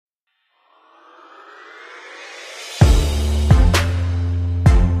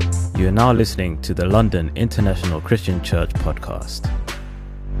You are now listening to the London International Christian Church podcast.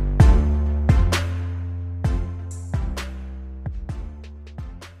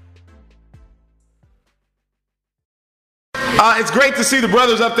 It's great to see the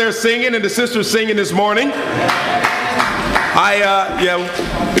brothers up there singing and the sisters singing this morning. If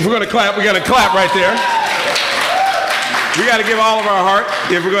we're going to clap, we got to clap right there. We got to give all of our heart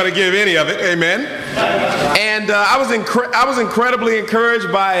if we're going to give any of it. Amen. And I was incredibly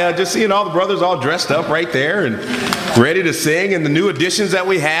encouraged by just seeing all the brothers all dressed up right there and ready to sing. And the new additions that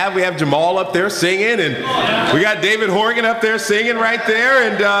we have Jamal up there singing, and we got David Horgan up there singing right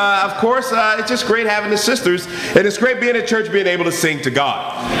there. And of course, it's just great having the sisters, and it's great being at church, being able to sing to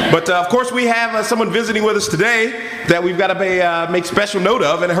God. But of course, we have someone visiting with us today that we've got to make special note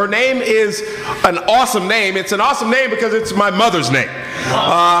of, and her name is an awesome name. It's an awesome name because it's my mother's name.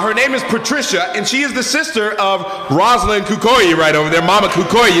 Her name is Patricia, and she is the sister of Rosalind Kukoyi right over there, Mama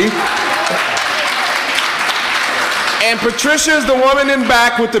Kukoyi. And Patricia is the woman in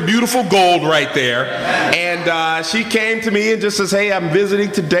back with the beautiful gold right there. And she came to me and just says, hey, I'm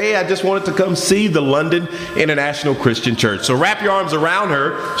visiting today. I just wanted to come see the London International Christian Church. So wrap your arms around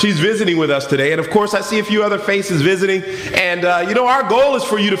her. She's visiting with us today. And of course, I see a few other faces visiting. And our goal is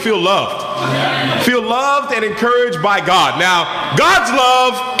for you to feel loved. Feel loved and encouraged by God. Now, God's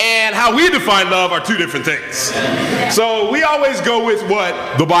love and how we define love are two different things. So we always go with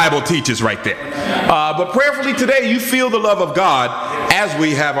what the Bible teaches right there. But prayerfully today, you feel the love of God as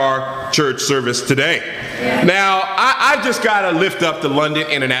we have our church service today. Now, I've just got to lift up the London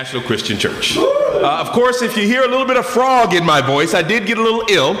International Christian Church. Of course, if you hear a little bit of frog in my voice, I did get a little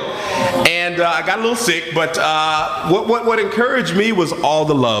ill, and I got a little sick, but what encouraged me was all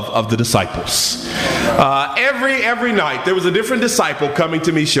the love of the disciples. Every night, there was a different disciple coming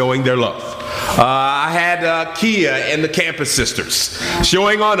to me showing their love. I had Kia and the campus sisters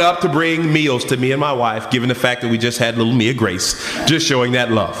showing on up to bring meals to me and my wife, given the fact that we just had little Mia Grace, just showing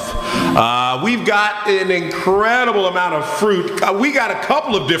that love. We've got an incredible amount of fruit. We got a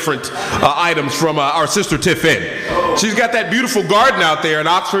couple of different items from our sister Tiffin. She's got that beautiful garden out there in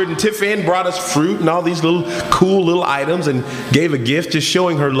Oxford, and Tiffin brought us fruit and all these little cool little items and gave a gift, just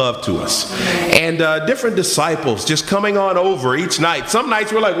showing her love to us. And different disciples just coming on over each night. Some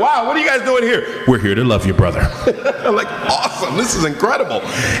nights we're like, wow, what are you guys doing here? We're here to love you, brother. I'm like, awesome, this is incredible.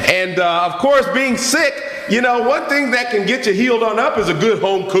 And of course, being sick, one thing that can get you healed on up is a good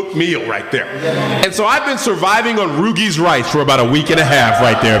home-cooked meal right there. And so I've been surviving on Rugi's rice for about a week and a half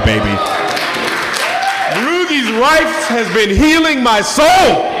right there, baby. Rugi's rice has been healing my soul.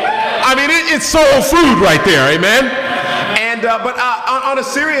 I mean, it's soul food right there, amen? And but on a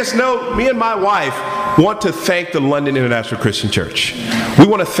serious note, me and my wife want to thank the London International Christian Church. We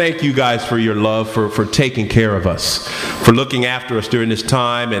want to thank you guys for your love, for taking care of us, for looking after us during this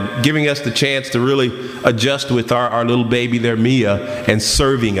time and giving us the chance to really adjust with our little baby there, Mia, and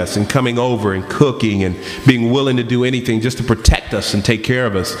serving us and coming over and cooking and being willing to do anything just to protect us and take care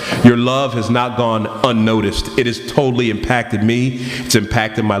of us. Your love has not gone unnoticed. It has totally impacted me. It's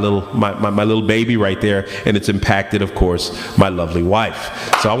impacted my little baby right there, and it's impacted, of course, my lovely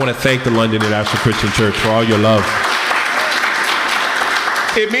wife. So I want to thank the London International Christian Church for all your love.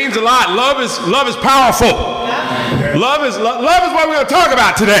 It means a lot. Love is powerful. Love is what we're going to talk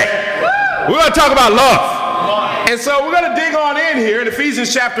about today. We're going to talk about love. And so we're going to dig on in here in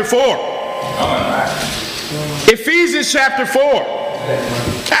Ephesians chapter 4. Ephesians chapter 4.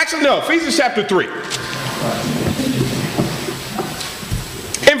 Actually, no, Ephesians chapter 3.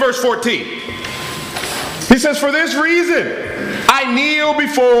 In verse 14. He says, for this reason, I kneel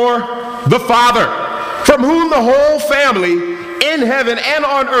before the Father, from whom the whole family in heaven and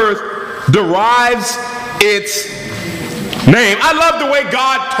on earth derives its name. I love the way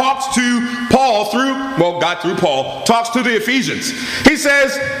God talks to Paul God through Paul talks to the Ephesians. He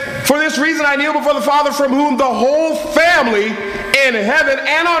says, for this reason I kneel before the Father, from whom the whole family in heaven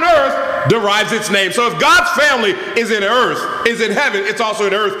and on earth derives its name. So if God's family is in heaven, it's also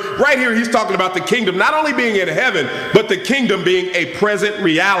in earth. Right here he's talking about the kingdom not only being in heaven, but the kingdom being a present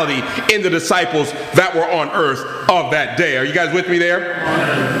reality in the disciples that were on earth of that day. Are you guys with me there?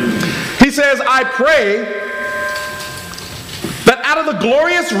 He says, I pray that out of the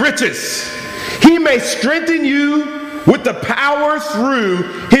glorious riches he may strengthen you with the power through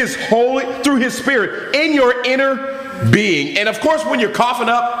his Spirit in your inner being. And of course, when you're coughing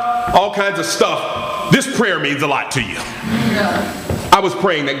up all kinds of stuff, this prayer means a lot to you. I was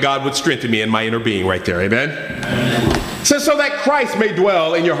praying that God would strengthen me in my inner being right there. Amen? It says, so that Christ may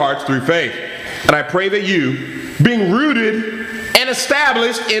dwell in your hearts through faith. And I pray that you, being rooted and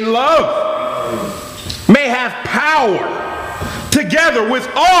established in love, may have power together with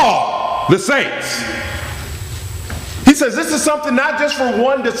all the saints. He says this is something not just for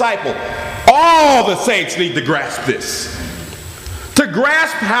one disciple. All the saints need to grasp this. To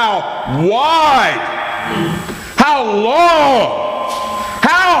grasp how wide, how long,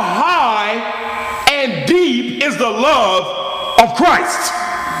 how high and deep is the love of Christ.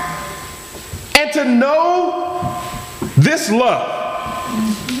 And to know this love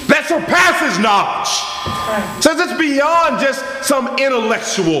that surpasses knowledge. Says it's beyond just some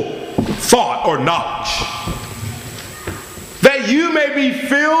intellectual thought or knowledge. That you may be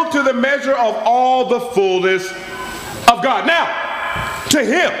filled to the measure of all the fullness of God. Now, to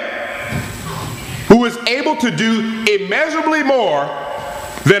him who is able to do immeasurably more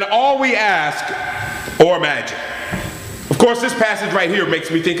than all we ask or imagine. Of course, this passage right here makes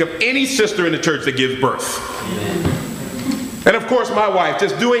me think of any sister in the church that gives birth. And of course, my wife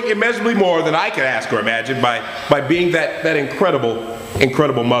just doing immeasurably more than I could ask or imagine by being that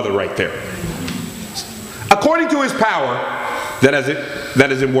incredible mother right there. According to his power that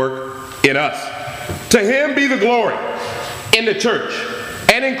is in work in us. To him be the glory in the church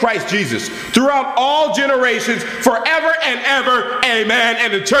and in Christ Jesus throughout all generations, forever and ever. Amen.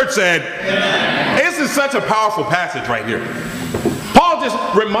 And the church said, amen. This is such a powerful passage right here. Paul just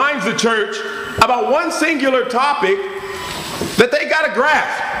reminds the church about one singular topic that they got to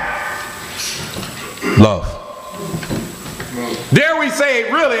grasp. Love. Dare we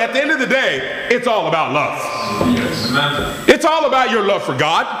say, really, at the end of the day, it's all about love. Yes. It's all about your love for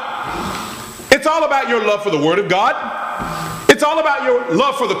God. It's all about your love for the Word of God. It's all about your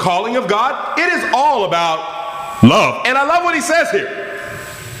love for the calling of God. It is all about love. And I love what he says here.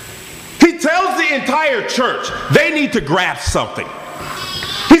 He tells the entire church they need to grasp something.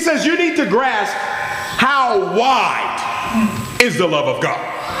 He says you need to grasp how wide is the love of God.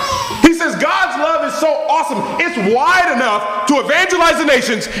 He says God's love is so awesome. It's wide enough to evangelize the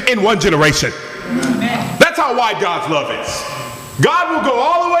nations in one generation. Amen. That's how wide God's love is. God will go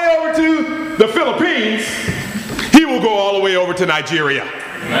all the way over to the Philippines. He will go all the way over to Nigeria.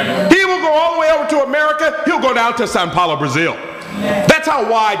 Amen. He will go all the way over to America. He'll go down to Sao Paulo, Brazil. Amen. That's how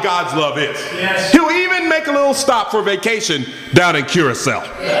wide God's love is. Yes. He'll even make a little stop for vacation down in Curacao.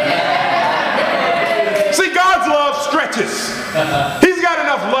 See, God's love stretches. He's got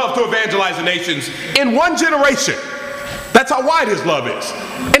enough love to evangelize the nations in one generation. That's how wide his love is.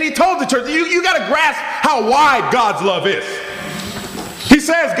 And he told the church, you got to grasp how wide God's love is. He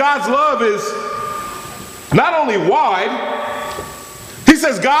says God's love is not only wide, he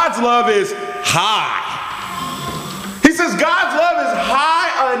says God's love is high. He says God's love is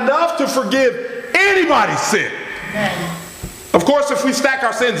high enough to forgive anybody's sin. Of course, if we stack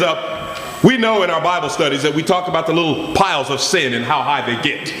our sins up, we know in our Bible studies that we talk about the little piles of sin and how high they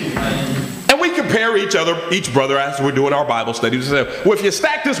get. And we compare each brother as we're doing our Bible studies. We say, well, if you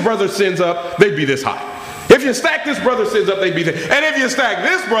stack this brother's sins up, they'd be this high. If you stack this brother's sins up, they'd be this. And if you stack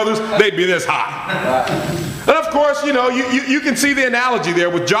this brother's, they'd be this high. And of course, you know, you can see the analogy there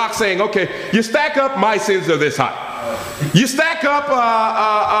with Jock saying, okay, you stack up my sins are this high. You stack up,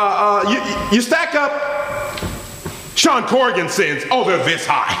 you stack up Sean Corrigan's sins, oh, they're this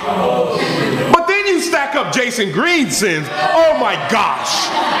high. But then you stack up Jason Green's sins, oh my gosh.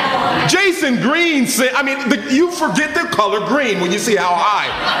 Jason Green's sin, I mean, you forget the color green when you see how high.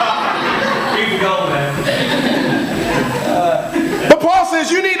 But Paul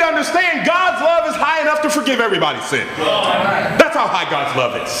says you need to understand God's love is high enough to forgive everybody's sin. That's how high God's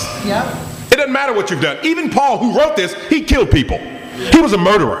love is. It doesn't matter what you've done. Even Paul, who wrote this, he killed people. He was a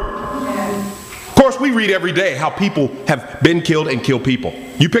murderer. Of course, we read every day how people have been killed and kill people.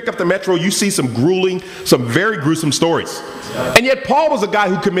 You pick up the Metro, you see some very gruesome stories. And yet Paul was a guy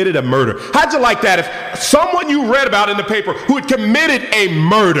who committed a murder. How'd you like that if someone you read about in the paper who had committed a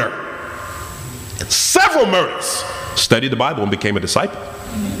murder, several murders, studied the Bible and became a disciple?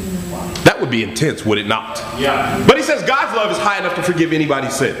 That would be intense, would it not? Yeah. But he says God's love is high enough to forgive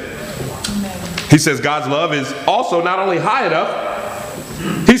anybody's sin. He says God's love is also not only high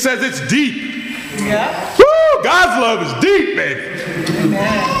enough, he says it's deep. Yeah. Woo! God's love is deep, baby.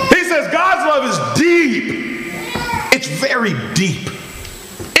 Amen. He says God's love is deep. It's very deep.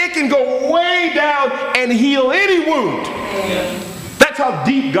 It can go way down and heal any wound. That's how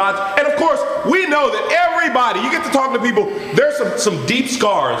deep God's. And of course, we know that everybody, you get to talk to people, there's some deep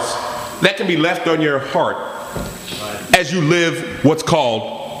scars that can be left on your heart as you live what's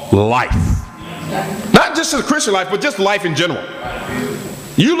called life. Not just a Christian life, but just life in general.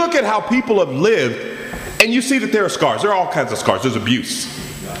 You look at how people have lived, and you see that there are scars. There are all kinds of scars. There's abuse.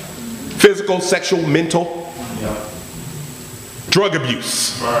 Physical, sexual, mental. Drug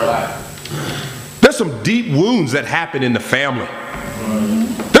abuse. There's some deep wounds that happen in the family.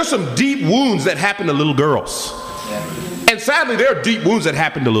 There's some deep wounds that happen to little girls. And sadly, there are deep wounds that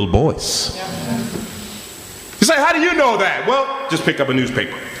happen to little boys. You say, how do you know that? Well, just pick up a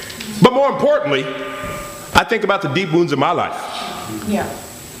newspaper. But more importantly, I think about the deep wounds in my life. Yeah.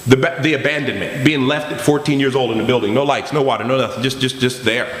 The abandonment, being left at 14 years old in the building, no lights, no water, no nothing, just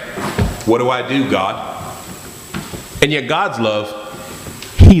there. What do I do, God? And yet God's love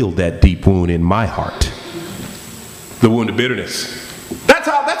healed that deep wound in my heart. The wound of bitterness. That's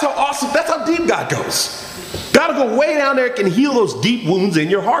how awesome, that's how deep God goes. God will go way down there and can heal those deep wounds in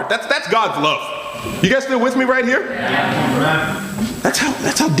your heart. That's God's love. You guys still with me right here? That's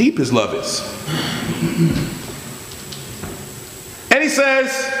how deep his love is. And he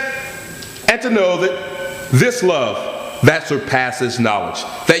says, and to know that this love that surpasses knowledge,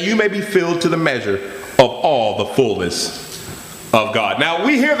 that you may be filled to the measure of all the fullness of God. Now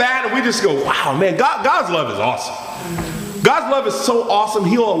we hear that and we just go, wow, man, God's love is awesome. God's love is so awesome,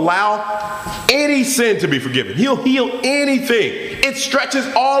 he'll allow any sin to be forgiven. He'll heal anything. It stretches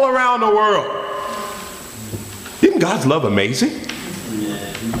all around the world. Isn't God's love amazing?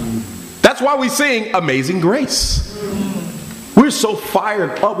 That's why we sing Amazing Grace. We're so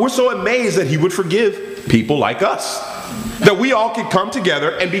fired up. We're so amazed that he would forgive people like us. That we all could come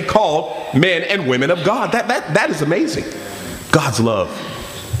together and be called men and women of God. That is amazing. God's love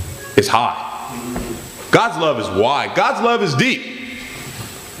is high. God's love is wide. God's love is deep.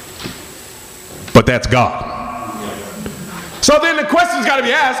 But that's God. So then the question's got to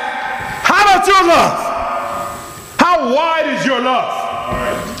be asked, how about your love? How wide is your love?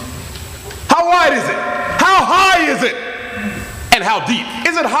 How wide is it? How high is it? And how deep?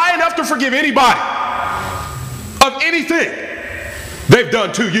 Is it high enough to forgive anybody of anything they've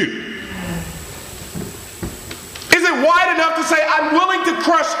done to you? Is it wide enough to say, I'm willing to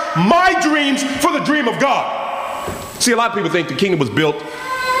crush my dreams for the dream of God? See, a lot of people think the kingdom was built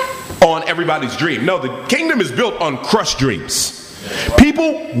on everybody's dream. No, the kingdom is built on crushed dreams.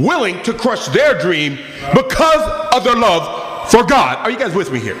 People willing to crush their dream because of their love for God. Are you guys with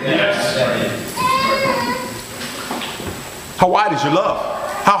me here? Yes. How wide is your love?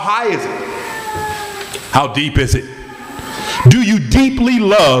 How high is it? How deep is it? Do you deeply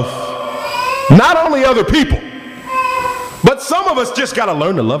love not only other people, but some of us just got to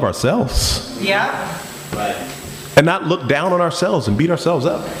learn to love ourselves. Yeah. And not look down on ourselves and beat ourselves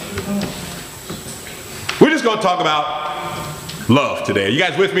up. We're just going to talk about love today. Are you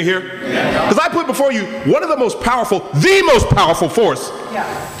guys with me here? Because I put before you one of the most powerful force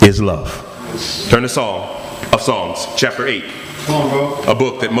is love. Turn to Song of Songs, chapter 8. A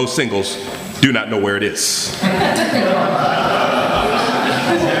book that most singles do not know where it is.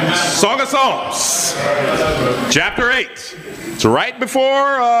 Song of Songs, chapter 8. It's right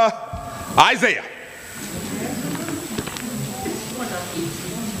before Isaiah.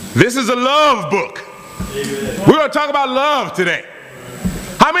 This is a love book. We're going to talk about love today.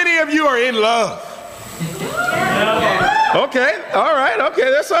 How many of you are in love? Okay, all right, okay,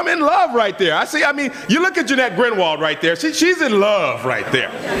 there's some in love right there. You look at Jeanette Grinwald right there. She's in love right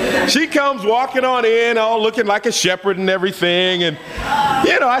there. She comes walking on in, all looking like a shepherd and everything. And,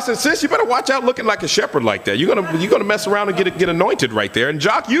 I said, sis, you better watch out looking like a shepherd like that. You're gonna mess around and get anointed right there. And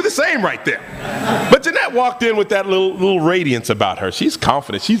Jock, you the same right there. But Jeanette walked in with that little radiance about her. She's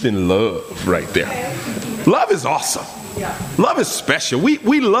confident. She's in love right there. Love is awesome. Love is special.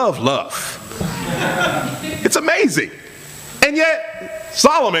 We love love. It's amazing. And yet,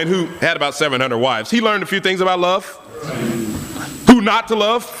 Solomon, who had about 700 wives, he learned a few things about love. Who not to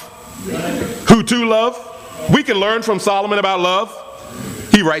love. Who to love. We can learn from Solomon about love.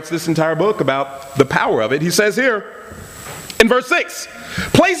 He writes this entire book about the power of it. He says here, in verse 6,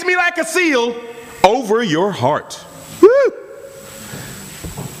 place me like a seal over your heart. Woo!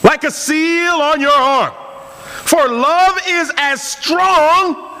 Like a seal on your arm. For love is as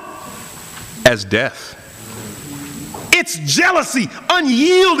strong as death. It's jealousy,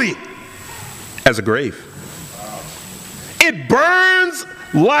 unyielding as a grave. It burns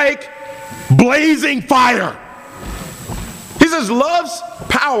like blazing fire. He says love's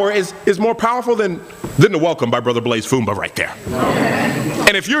power is more powerful than the welcome by Brother Blaze Fumba right there.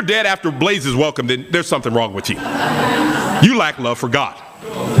 And if you're dead after Blaze's welcome, then there's something wrong with you. You lack love for God.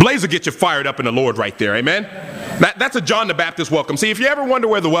 Blaze will get you fired up in the Lord right there, amen? That's a John the Baptist welcome. See, if you ever wonder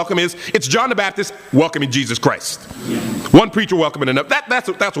where the welcome is, it's John the Baptist welcoming Jesus Christ. One preacher welcoming another.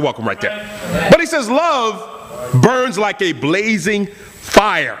 That's a welcome right there. But he says love burns like a blazing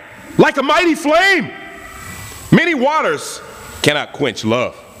fire, like a mighty flame. Many waters cannot quench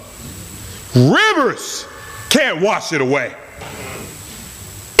love. Rivers can't wash it away.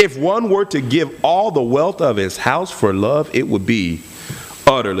 If one were to give all the wealth of his house for love, it would be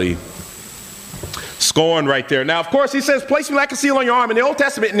utterly scorned right there. Now, of course, he says, place me like a seal on your arm. In the Old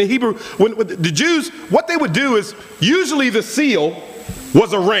Testament, in the Hebrew, when the Jews, what they would do is, usually the seal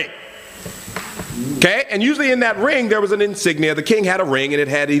was a ring. Okay, and usually in that ring there was an insignia. The king had a ring, and it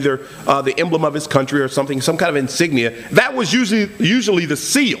had either the emblem of his country or something, some kind of insignia. That was usually the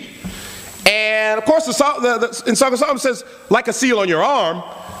seal. And of course, in Song of Solomon says, like a seal on your arm,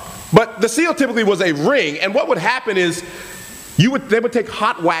 but the seal typically was a ring. And what would happen is, they would take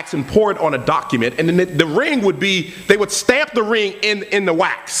hot wax and pour it on a document, and then the ring would be, they would stamp the ring in the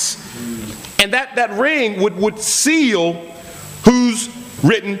wax. And that ring would seal who's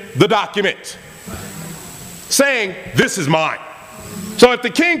written the document, saying, this is mine. So if the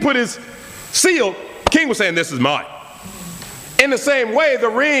king put his seal, the king was saying, this is mine. In the same way, the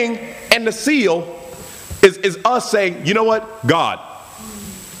ring and the seal is us saying, you know what, God,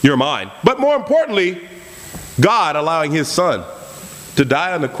 you're mine. But more importantly, God allowing his son to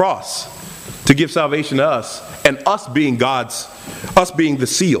die on the cross to give salvation to us, and us being the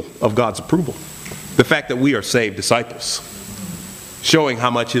seal of God's approval. The fact that we are saved disciples, showing how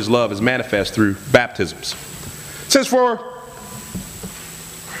much his love is manifest through baptisms. It says, for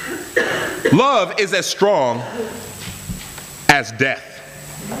love is as strong as death.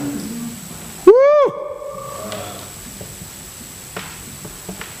 Woo!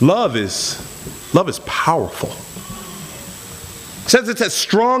 Love is powerful. It says it's as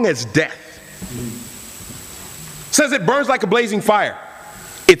strong as death. It says it burns like a blazing fire.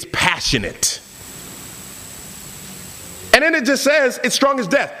 It's passionate. And then it just says it's strong as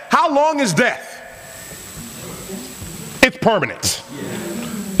death. How long is death? It's permanent.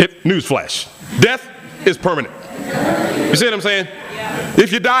 Newsflash. Death is permanent. You see what I'm saying?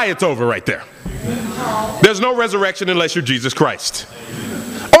 If you die, it's over right there. There's no resurrection unless you're Jesus Christ.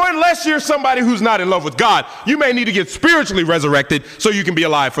 Or unless you're somebody who's not in love with God. You may need to get spiritually resurrected so you can be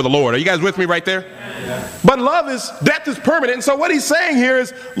alive for the Lord. Are you guys with me right there? But death is permanent. And so what he's saying here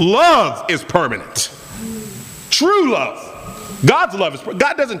is love is permanent. True love. God's love is,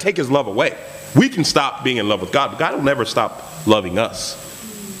 God doesn't take his love away. We can stop being in love with God, but God will never stop loving us.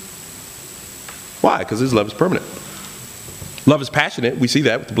 Why? Because his love is permanent. Love is passionate. We see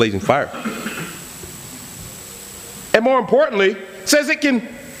that with the blazing fire. And more importantly, it says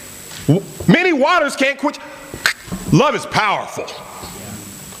many waters can't quench. Love is powerful.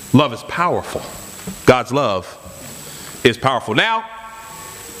 Love is powerful. God's love is powerful. Now,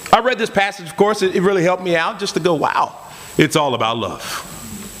 I read this passage, of course, it really helped me out just to go, wow, it's all about love.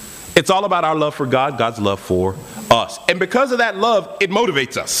 It's all about our love for God, God's love for us. And because of that love, it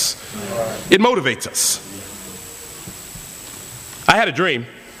motivates us. It motivates us. I had a dream.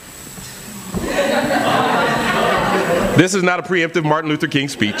 This is not a preemptive Martin Luther King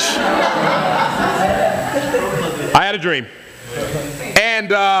speech. I had a dream. And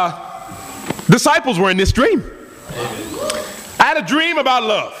disciples were in this dream. I had a dream about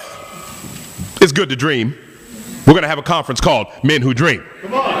love. It's good to dream. We're going to have a conference called Men Who Dream.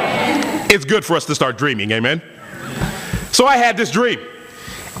 Come on. It's good for us to start dreaming, amen? So I had this dream.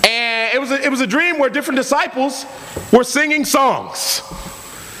 And it was a dream where different disciples were singing songs.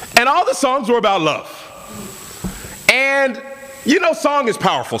 And all the songs were about love. And, you know, song is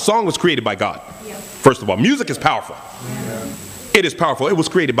powerful. Song was created by God. Yeah. First of all, music is powerful. Yeah. It is powerful. It was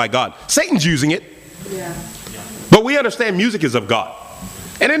created by God. Satan's using it. Yeah. But we understand music is of God.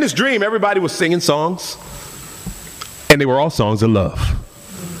 And in this dream, everybody was singing songs. And they were all songs of love.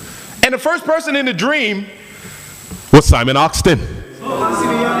 And the first person in the dream was Simon Oxton.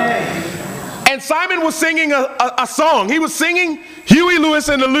 And Simon was singing a song. He was singing Huey Lewis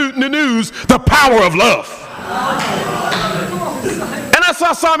and the News, The Power of Love. And I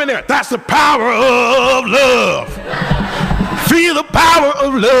saw Simon there. That's the power of love. Feel the power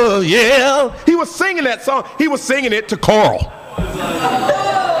of love, yeah. He was singing that song. He was singing it to Coral.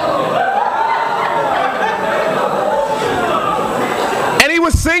 And he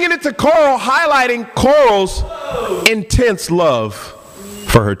was singing it to Coral, highlighting Coral's intense love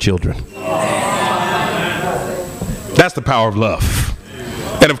for her children. That's the power of love.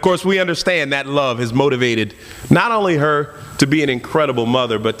 And of course, we understand that love has motivated not only her to be an incredible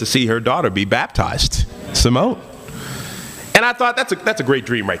mother, but to see her daughter be baptized, Simone. And I thought that's a great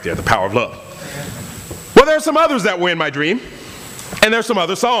dream right there, the power of love. Well, there are some others that were in my dream, and there's some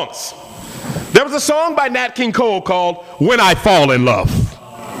other songs. There was a song by Nat King Cole called When I Fall in Love.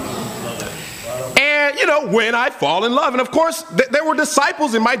 And, you know, when I fall in love. And of course, there were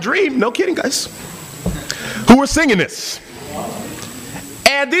disciples in my dream, no kidding, guys, who were singing this.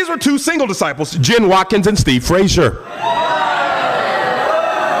 And these were two single disciples, Jen Watkins and Steve Frazier.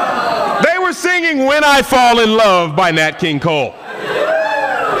 They were singing When I Fall in Love by Nat King Cole.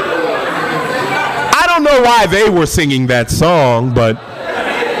 know why they were singing that song, but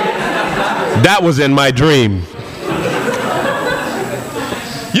that was in my dream.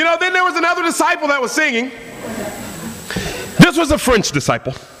 You know, then there was another disciple that was singing. This was a French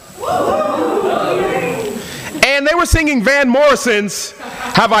disciple. And they were singing Van Morrison's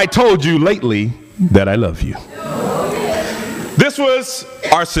 "Have I Told You Lately That I Love You." This was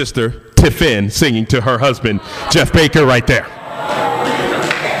our sister, Tiffin, singing to her husband, Jeff Baker, right there.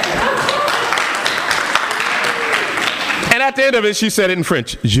 And at the end of it, she said it in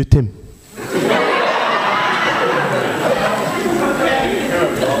French, "Je t'aime."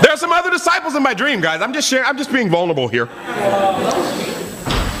 There are some other disciples in my dream, guys. I'm just being vulnerable here.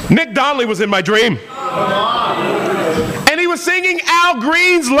 Nick Donnelly was in my dream. And he was singing Al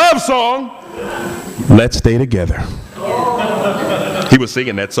Green's love song, "Let's Stay Together." He was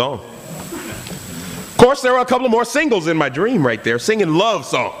singing that song. Of course, there were a couple of more singles in my dream right there, singing love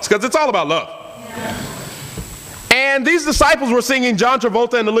songs, because it's all about love. And these disciples were singing John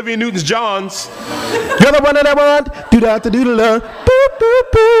Travolta and Olivia Newton-John's "You're the one that I want, do that to do the love, boop,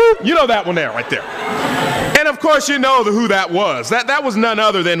 boop, boop." You know that one there, right there. And of course, you know who that was. That was none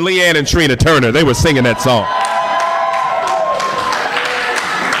other than Leanne and Trina Turner. They were singing that song.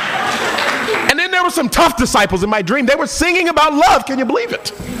 And then there were some tough disciples in my dream. They were singing about love. Can you believe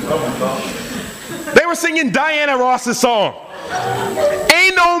it? They were singing Diana Ross's song,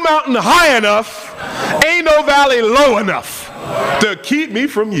 "Ain't no mountain high enough, ain't no valley low enough to keep me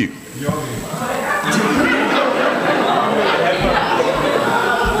from you."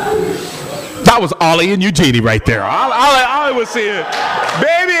 That was Ollie and Eugenie right there. Ollie was saying,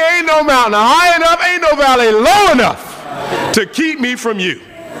 "Baby, ain't no mountain high enough, ain't no valley low enough to keep me from you."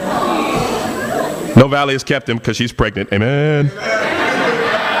 No valley has kept him because she's pregnant. Amen.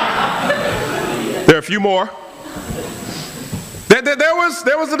 There are a few more. There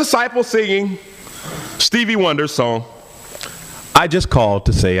was a disciple singing Stevie Wonder's song, "I Just Called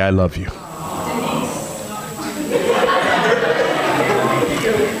to Say I Love You."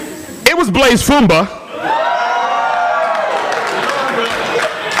 It was Blaze Fumba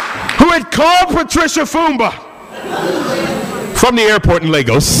who had called Patricia Fumba from the airport in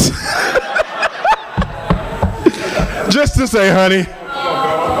Lagos just to say, "Honey,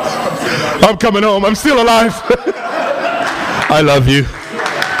 I'm coming home. I'm still alive. I love you."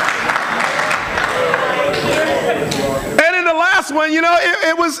 And in the last one, you know,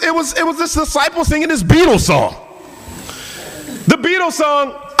 it was this disciple singing this Beatles song. The Beatles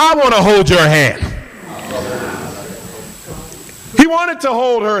song, "I Want to Hold Your Hand." He wanted to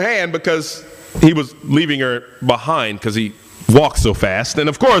hold her hand because he was leaving her behind because he walked so fast. And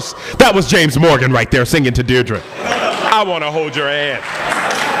of course, that was James Morgan right there singing to Deirdre, "I want to hold your hand.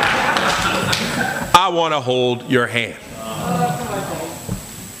 I want to hold your hand."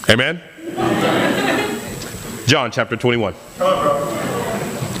 Amen? John chapter 21.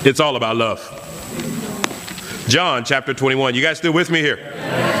 It's all about love. John chapter 21. You guys still with me here?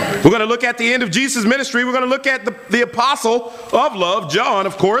 We're going to look at the end of Jesus' ministry. We're going to look at the apostle of love, John,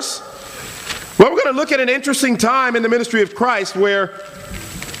 of course. Well, we're going to look at an interesting time in the ministry of Christ where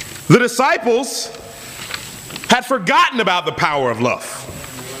the disciples had forgotten about the power of love.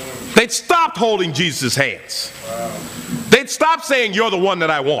 They'd stopped holding Jesus' hands. They'd stopped saying, "You're the one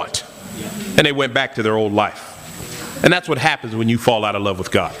that I want." And they went back to their old life. And that's what happens when you fall out of love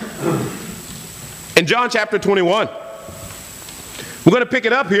with God. In John chapter 21, we're going to pick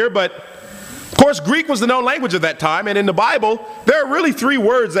it up here, but of course Greek was the known language of that time, and in the Bible there are really three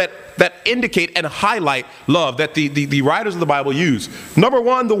words that indicate and highlight love that the writers of the Bible use. Number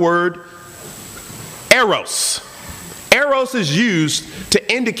one, the word eros. Eros is used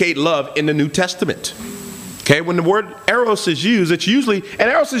to indicate love in the New Testament. Okay, when the word eros is used, it's usually, and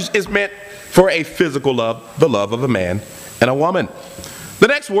eros is meant for a physical love, the love of a man and a woman. The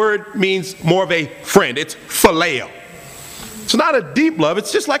next word means more of a friend. It's phileo. It's not a deep love.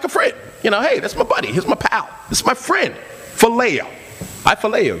 It's just like a friend. You know, hey, that's my buddy. Here's my pal. This is my friend. Phileo. I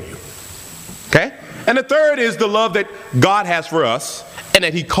phileo you. Okay? And the third is the love that God has for us and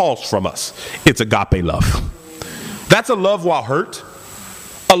that he calls from us. It's agape love. That's a love while hurt.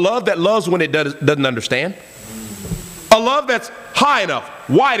 A love that loves when it doesn't understand. A love that's high enough,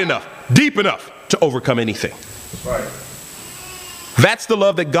 wide enough, deep enough to overcome anything. Right. That's the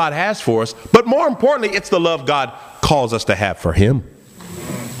love that God has for us. But more importantly, it's the love God calls us to have for him.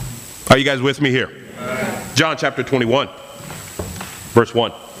 Are you guys with me here? John chapter 21, verse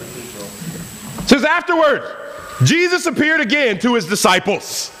 1. It says, afterward, Jesus appeared again to his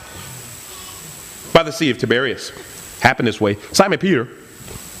disciples by the Sea of Tiberias. Happened this way. Simon Peter,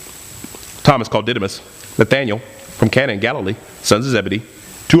 Thomas called Didymus, Nathanael from Cana in Galilee, sons of Zebedee,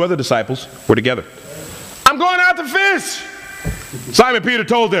 two other disciples were together. going out to fish. Simon Peter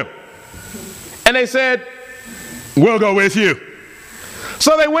told them. And they said, we'll go with you.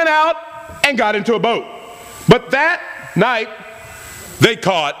 So they went out and got into a boat. But that night, they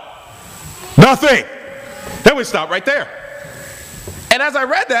caught nothing. Then we stopped right there. And as I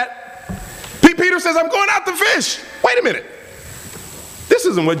read that, Peter says, I'm going out to fish. Wait a minute. This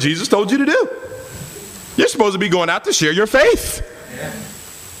isn't what Jesus told you to do. You're supposed to be going out to share your faith.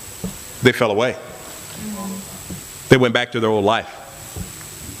 They fell away. They went back to their old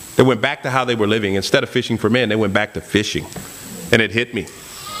life. They went back to how they were living. Instead of fishing for men, they went back to fishing. And it hit me.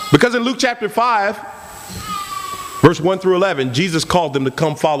 Because in Luke chapter 5, verse 1 through 11, Jesus called them to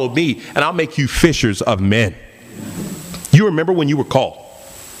come follow me, and I'll make you fishers of men. You remember when you were called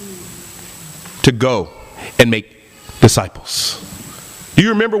to go and make disciples? Do you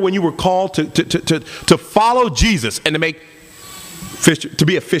remember when you were called to follow Jesus and to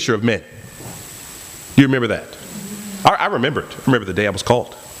be a fisher of men? Do you remember that? I remember it. I remember the day I was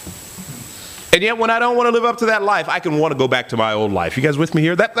called. And yet when I don't want to live up to that life, I can want to go back to my old life. You guys with me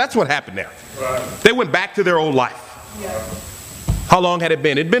here? That's what happened there. Right. They went back to their old life. Yeah. How long had it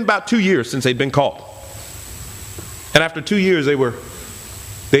been? It had been about 2 years since they'd been called. And after 2 years,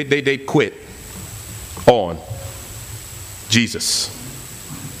 they quit on Jesus.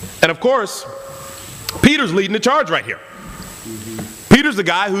 And of course, Peter's leading the charge right here. Peter's the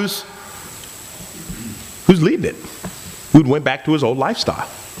guy who's leading it, who went back to his old lifestyle.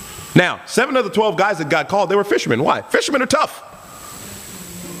 Now, 7 of the 12 guys that got called, they were fishermen. Why? Fishermen are tough.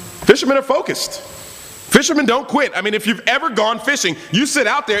 Fishermen are focused. Fishermen don't quit. I mean, if you've ever gone fishing, you sit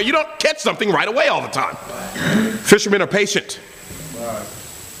out there, you don't catch something right away all the time. Fishermen are patient.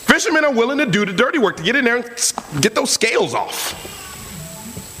 Fishermen are willing to do the dirty work, to get in there and get those scales off.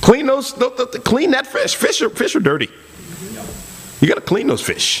 Clean that fish. Fish are dirty. You got to clean those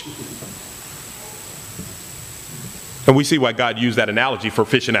fish. And we see why God used that analogy for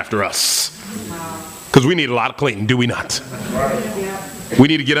fishing after us. Because we need a lot of cleaning, do we not? We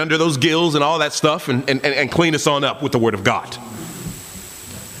need to get under those gills and all that stuff and clean us on up with the Word of God.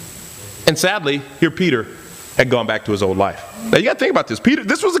 And sadly, here Peter had gone back to his old life. Now you got to think about this. Peter,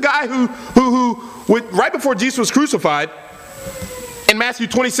 this was a guy who right before Jesus was crucified, in Matthew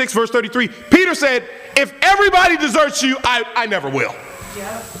 26, verse 33, Peter said, if everybody deserts you, I never will.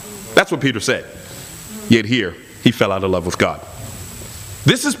 That's what Peter said. Yet here, he fell out of love with God.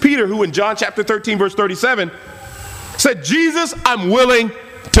 This is Peter who in John chapter 13, verse 37, said, Jesus, I'm willing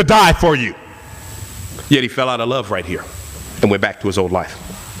to die for you. Yet he fell out of love right here and went back to his old life.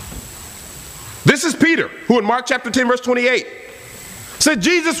 This is Peter who in Mark chapter 10, verse 28, said,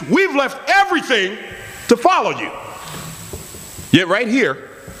 Jesus, we've left everything to follow you. Yet right here,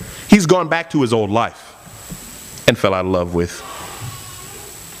 he's gone back to his old life and fell out of love with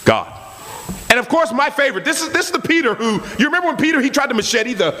God. And of course, my favorite, this is the Peter who, you remember when Peter, he tried to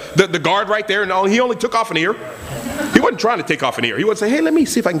machete the guard right there and he only took off an ear? He wasn't trying to take off an ear. He wasn't saying, hey, let me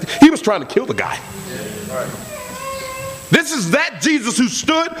see if I can. He was trying to kill the guy. This is that Jesus who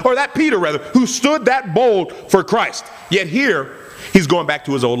stood, or that Peter rather, who stood that bold for Christ. Yet here, he's going back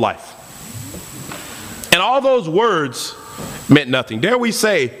to his old life. And all those words meant nothing. Dare we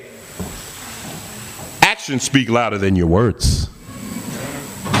say, actions speak louder than your words.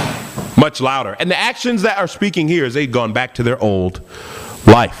 Much louder. And the actions that are speaking here is they've gone back to their old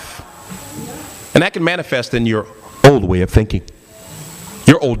life. And that can manifest in your old way of thinking,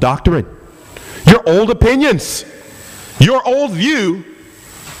 your old doctrine, your old opinions, your old view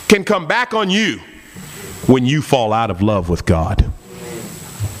can come back on you when you fall out of love with God.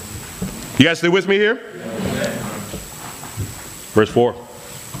 You guys stay with me here? Verse 4.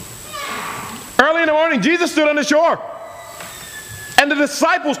 Early in the morning, Jesus stood on the shore. And the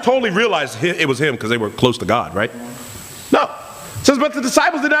disciples totally realized it was him because they were close to God, right? No. It says, but the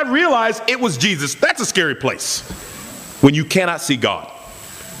disciples did not realize it was Jesus. That's a scary place when you cannot see God.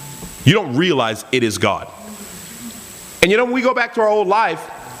 You don't realize it is God. And you know, when we go back to our old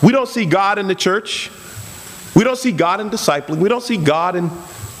life, we don't see God in the church. We don't see God in discipling. We don't see God in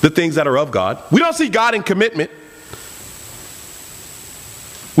the things that are of God. We don't see God in commitment.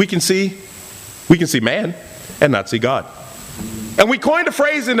 We can see man and not see God. And we coined a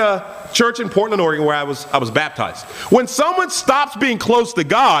phrase in a church in Portland, Oregon, where I was baptized. When someone stops being close to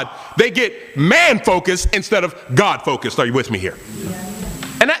God, they get man-focused instead of God-focused. Are you with me here?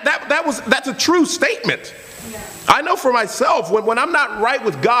 And that's a true statement. I know for myself, when I'm not right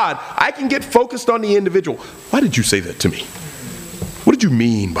with God, I can get focused on the individual. Why did you say that to me? What did you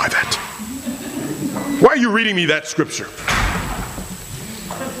mean by that? Why are you reading me that scripture?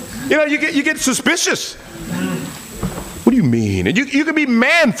 You know, you get suspicious. What do you mean? And you can be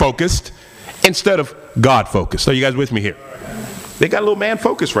man-focused instead of God focused. Are you guys with me here? They got a little man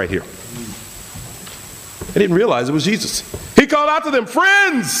focus right here. They didn't realize it was Jesus. He called out to them,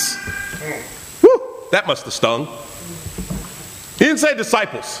 friends. Woo, that must have stung. He didn't say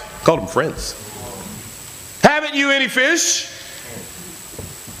disciples. He called them friends. Haven't you any fish?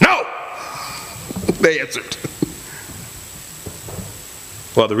 No, they answered.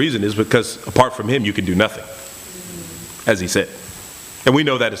 Well, the reason is because apart from him, you can do nothing, as he said. And we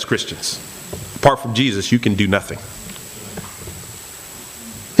know that as Christians. Apart from Jesus, you can do nothing.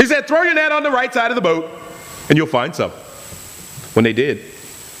 He said, throw your net on the right side of the boat, and you'll find some. When they did,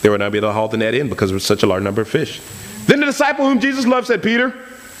 they were not able to haul the net in because there was such a large number of fish. Then the disciple whom Jesus loved said, Peter,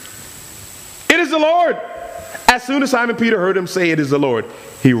 it is the Lord. As soon as Simon Peter heard him say, it is the Lord,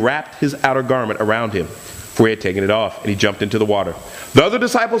 he wrapped his outer garment around him, for he had taken it off, and he jumped into the water. The other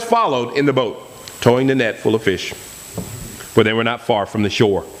disciples followed in the boat, towing the net full of fish. For they were not far from the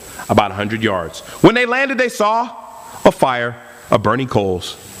shore, about 100 yards. When they landed, they saw a fire of burning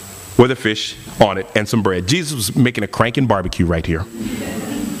coals with a fish on it and some bread. Jesus was making a cranking barbecue right here.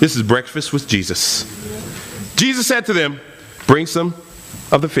 This is breakfast with Jesus. Jesus said to them, bring some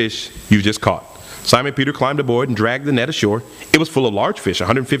of the fish you just caught. Simon Peter climbed aboard and dragged the net ashore. It was full of large fish,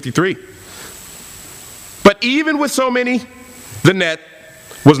 153. But even with so many, the net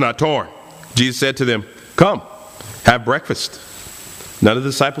was not torn. Jesus said to them, come, have breakfast. None of the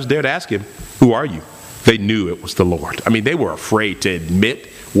disciples dared ask him, who are you? They knew it was the Lord. I mean, they were afraid to admit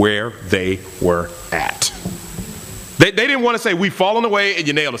where they were at. They didn't want to say, we've fallen away and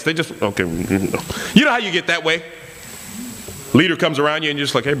you nailed us. They just, okay. You know how you get that way? Leader comes around you and you're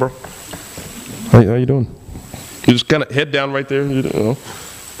just like, hey, bro, how you doing? You just kind of head down right there. You know.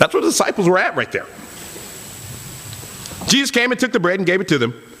 That's where the disciples were at right there. Jesus came and took the bread and gave it to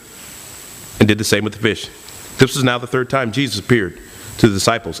them and did the same with the fish. This was now the third time Jesus appeared to the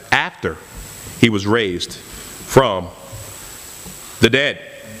disciples after he was raised from the dead.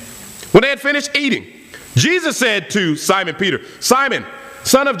 When they had finished eating, Jesus said to Simon Peter, Simon,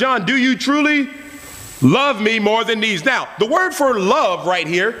 son of John, do you truly love me more than these? Now, the word for love right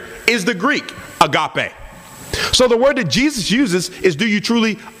here is the Greek, agape. So the word that Jesus uses is, do you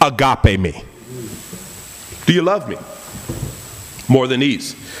truly agape me? Do you love me more than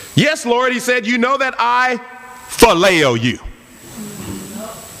these? Yes, Lord, he said, you know that I phileo you.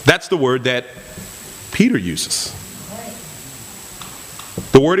 That's the word that Peter uses.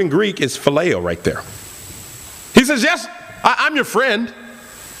 The word in Greek is phileo right there. He says, yes, I'm your friend.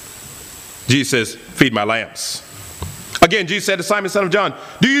 Jesus says, feed my lambs. Again, Jesus said to Simon, son of John,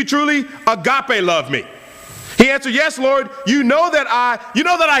 do you truly agape love me? He answered, yes, Lord, you know that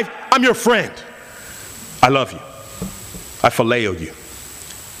I'm your friend. I love you. I phileo you.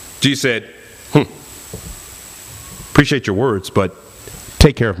 Jesus said, appreciate your words, but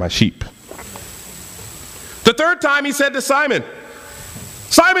take care of my sheep. The third time he said to Simon,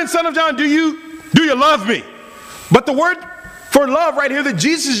 Simon, son of John, do you love me? But the word for love right here that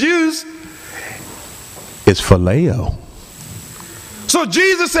Jesus used is phileo. So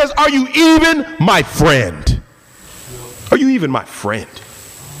Jesus says, are you even my friend? Are you even my friend?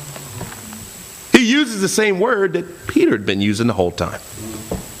 He uses the same word that Peter had been using the whole time.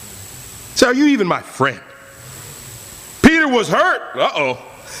 So are you even my friend? Peter was hurt. Uh-oh.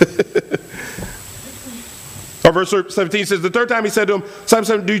 Or verse 17 says, the third time he said to him,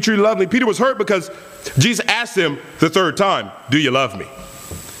 Simon, do you truly love me? Peter was hurt because Jesus asked him the third time, do you love me?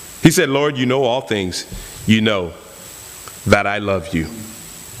 He said, Lord, you know all things. You know that I love you.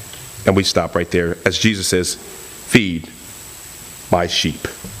 And we stop right there as Jesus says, feed my sheep.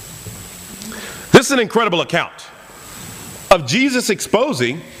 This is an incredible account of Jesus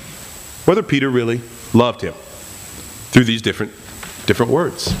exposing whether Peter really loved him through these different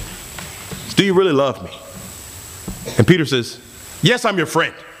words. Do you really love me? And Peter says, yes, I'm your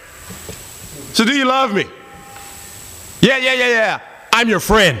friend. So do you love me? Yeah. I'm your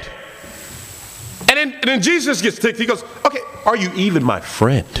friend. And then Jesus gets ticked. He goes, okay, are you even my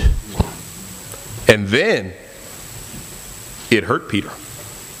friend? And then it hurt Peter.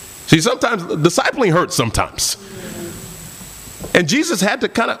 See, sometimes discipling hurts sometimes. And Jesus had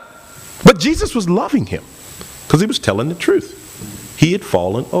to but Jesus was loving him because he was telling the truth. He had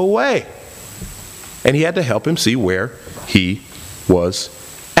fallen away. And he had to help him see where he was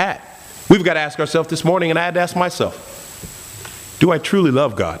at. We've got to ask ourselves this morning, and I had to ask myself, do I truly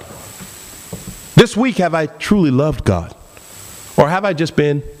love God? This week, have I truly loved God? Or have I just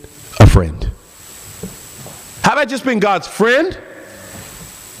been a friend? Have I just been God's friend?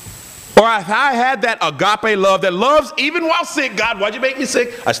 Or have I had that agape love that loves even while sick? God, why'd you make me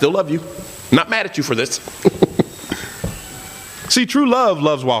sick? I still love you. I'm not mad at you for this. See, true love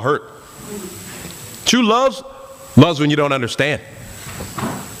loves while hurt. True love loves when you don't understand.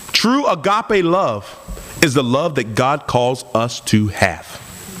 True agape love is the love that God calls us to have.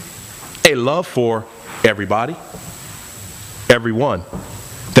 A love for everybody, everyone.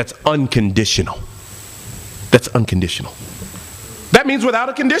 That's unconditional. That's unconditional. That means without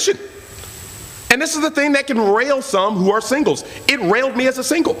a condition. And this is the thing that can rail some who are singles. It railed me as a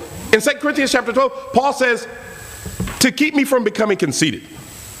single. In 2 Corinthians chapter 12, Paul says, to keep me from becoming conceited,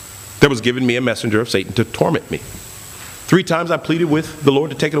 there was given me a messenger of Satan to torment me. 3 times I pleaded with the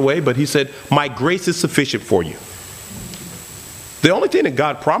Lord to take it away, but he said, my grace is sufficient for you. The only thing that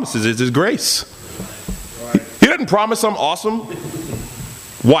God promises is his grace. He doesn't promise some awesome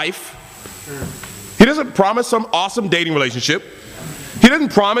wife. He doesn't promise some awesome dating relationship. He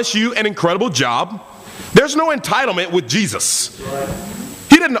doesn't promise you an incredible job. There's no entitlement with Jesus.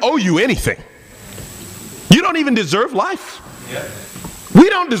 He doesn't owe you anything. You don't even deserve life. We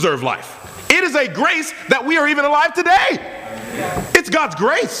don't deserve life. It is a grace that we are even alive today. It's God's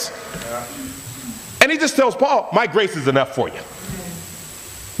grace. And he just tells Paul, my grace is enough for you.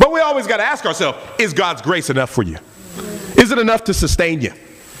 But we always got to ask ourselves, is God's grace enough for you? Is it enough to sustain you?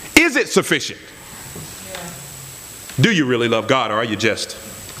 Is it sufficient? Do you really love God, or are you just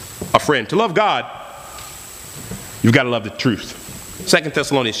a friend? To love God, you've got to love the truth. 2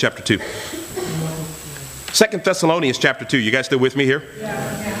 Thessalonians chapter 2. 2 Thessalonians chapter 2. You guys still with me here?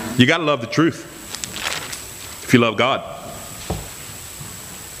 Yeah. You got to love the truth if you love God.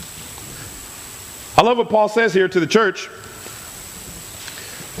 I love what Paul says here to the church.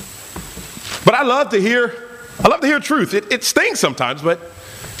 But I love to hear truth. It stings sometimes, but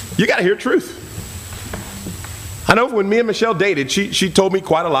you got to hear truth. I know when me and Michelle dated, she told me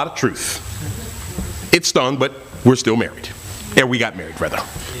quite a lot of truth. It stung, but we're still married. Yeah, we got married, rather.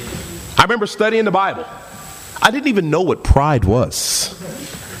 I remember studying the Bible. I didn't even know what pride was.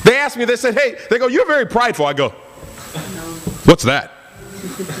 They asked me, they said, hey, they go, you're very prideful. I go, what's that?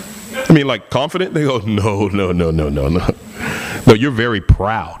 I mean, like confident? They go, no. No, you're very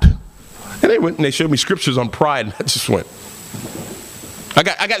proud. And they went and they showed me scriptures on pride, and I just went.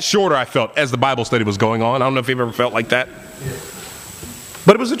 I got shorter, I felt, as the Bible study was going on. I don't know if you've ever felt like that.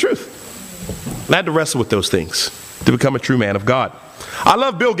 But it was the truth. And I had to wrestle with those things to become a true man of God. I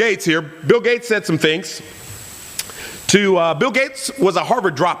love Bill Gates here. Bill Gates said some things. Bill Gates was a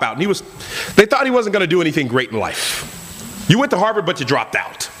Harvard dropout, and they thought he wasn't going to do anything great in life. You went to Harvard, but you dropped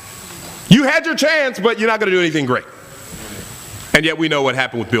out. You had your chance, but you're not going to do anything great. And yet we know what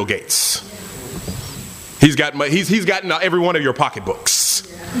happened with Bill Gates. He's gotten every one of your pocketbooks.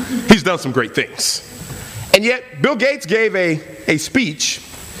 He's done some great things. And yet Bill Gates gave a speech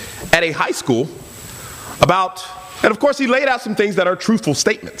at a high school about, and of course he laid out some things that are truthful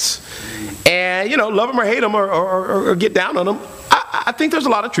statements. And, love him or hate him or get down on him, I think there's a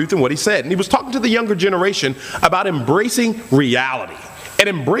lot of truth in what he said. And he was talking to the younger generation about embracing reality and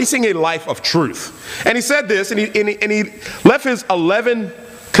embracing a life of truth. And he said this, and he left his 11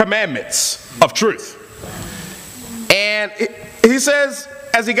 commandments of truth. And he says,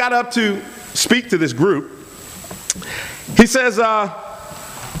 as he got up to speak to this group, he says,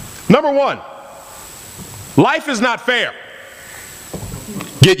 number 1, life is not fair.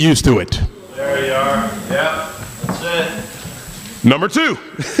 Get used to it. There you are. Yeah, that's it. Number 2,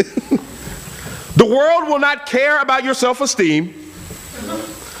 the world will not care about your self-esteem.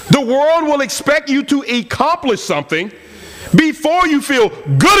 The world will expect you to accomplish something before you feel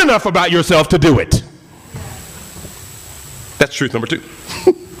good enough about yourself to do it. That's truth number 2.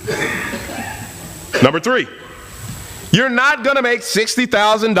 Number 3, you're not going to make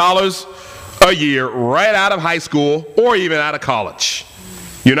 $60,000 a year right out of high school or even out of college.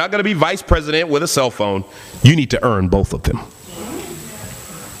 You're not going to be vice president with a cell phone. You need to earn both of them.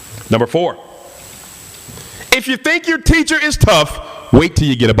 Number 4, if you think your teacher is tough, wait till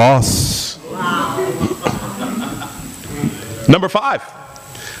you get a boss. Wow. Number 5,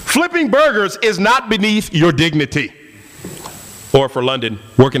 flipping burgers is not beneath your dignity. Or for London,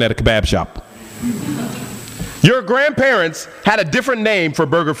 working at a kebab shop. Your grandparents had a different name for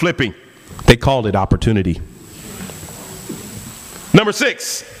burger flipping. They called it opportunity. Number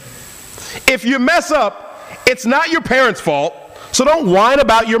 6, if you mess up, it's not your parents' fault, so don't whine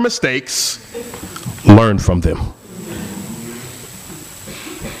about your mistakes. Learn from them.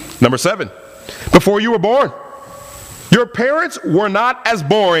 Number 7, before you were born, your parents were not as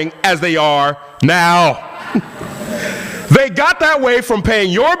boring as they are now. They got that way from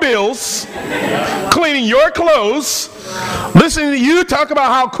paying your bills, cleaning your clothes, listening to you talk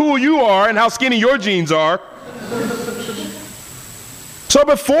about how cool you are and how skinny your jeans are. So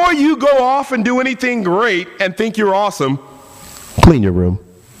before you go off and do anything great and think you're awesome, clean your room.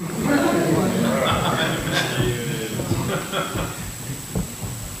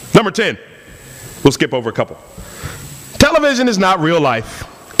 Number 10, we'll skip over a couple. Television is not real life.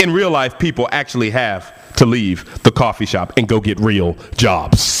 In real life, people actually have to leave the coffee shop and go get real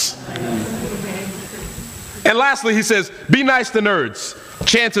jobs. And lastly, he says, be nice to nerds.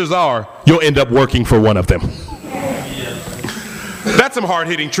 Chances are you'll end up working for one of them. That's some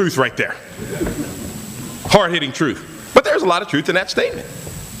hard-hitting truth right there. Hard-hitting truth. But there's a lot of truth in that statement,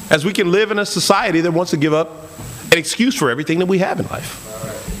 as we can live in a society that wants to give up an excuse for everything that we have in life.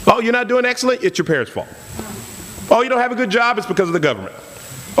 Oh, you're not doing excellent? It's your parents' fault. Oh, you don't have a good job? It's because of the government.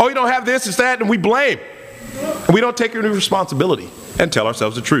 Oh, you don't have this, it's that, and we blame. And we don't take any responsibility and tell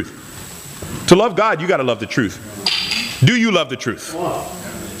ourselves the truth. To love God, you got to love the truth. Do you love the truth?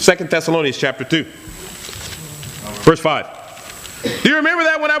 2 Thessalonians chapter 2, verse 5. Do you remember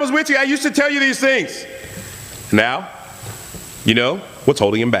that when I was with you, I used to tell you these things? Now, you know what's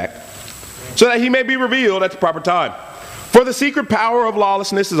holding him back, so that he may be revealed at the proper time. For the secret power of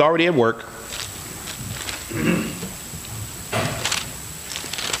lawlessness is already at work.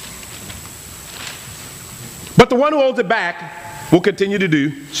 But the one who holds it back will continue to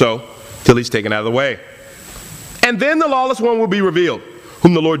do so till he's taken out of the way. And then the lawless one will be revealed,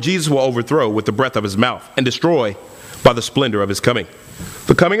 whom the Lord Jesus will overthrow with the breath of his mouth and destroy by the splendor of his coming.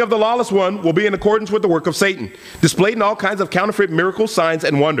 The coming of the lawless one will be in accordance with the work of Satan, displayed in all kinds of counterfeit miracles, signs,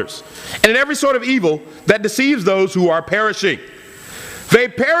 and wonders, and in every sort of evil that deceives those who are perishing. They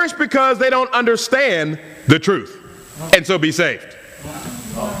perish because they don't understand the truth, and so be saved.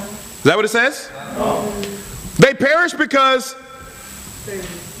 Is that what it says? They perish because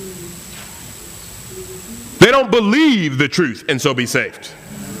they don't believe the truth, and so be saved.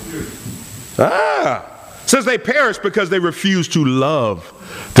 Says they perish because they refuse to love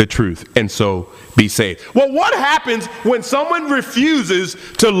the truth, and so be saved. Well, what happens when someone refuses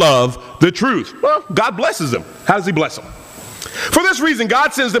to love the truth? Well, God blesses them. How does he bless them? For this reason,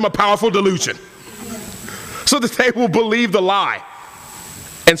 God sends them a powerful delusion, so that they will believe the lie,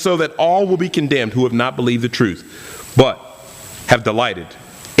 and so that all will be condemned who have not believed the truth, but have delighted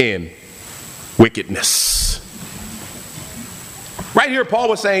in wickedness. Right here, Paul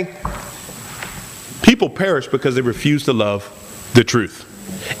was saying, people perish because they refuse to love the truth.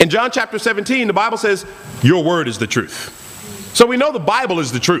 In John chapter 17, the Bible says, your word is the truth. So we know the Bible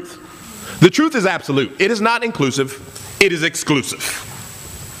is the truth. The truth is absolute. It is not inclusive. It is exclusive.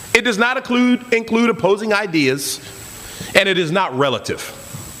 It does not include opposing ideas, and it is not relative.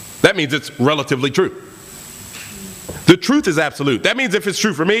 That means it's relatively true. The truth is absolute. That means if it's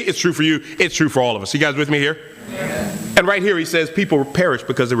true for me, it's true for you, it's true for all of us. You guys with me here? Yeah. And right here he says people perish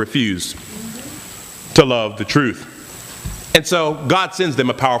because they refuse to love the truth. And so God sends them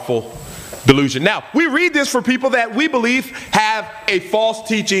a powerful delusion. Now, we read this for people that we believe have a false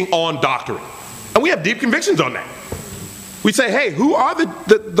teaching on doctrine. And we have deep convictions on that. We say, hey, who are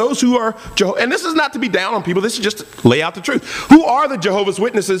those who are Jehovah? And this is not to be down on people. This is just to lay out the truth. Who are the Jehovah's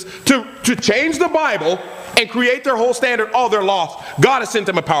Witnesses to change the Bible and create their whole standard? Oh, they're lost. God has sent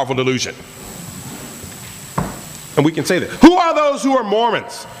them a powerful delusion. And we can say that. Who are those who are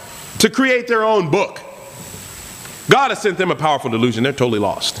Mormons to create their own book? God has sent them a powerful delusion. They're totally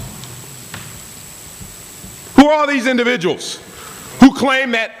lost. Who are these individuals who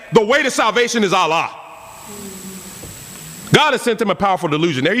claim that the way to salvation is Allah? God has sent them a powerful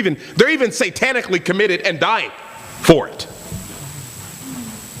delusion. They're even satanically committed and dying for it.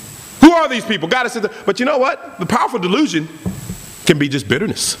 Who are these people? God has sent them. But you know what? The powerful delusion can be just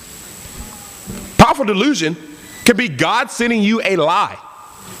bitterness. Powerful delusion can be God sending you a lie.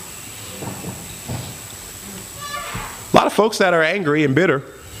 A lot of folks that are angry and bitter,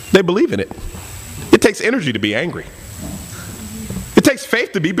 they believe in it. It takes energy to be angry. It takes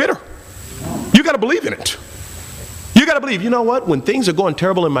faith to be bitter. You got to believe in it. You got to believe, you know what? When things are going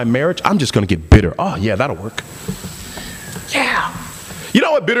terrible in my marriage, I'm just going to get bitter. Oh, yeah, that'll work. Yeah. You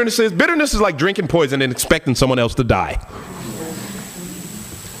know what bitterness is? Bitterness is like drinking poison and expecting someone else to die.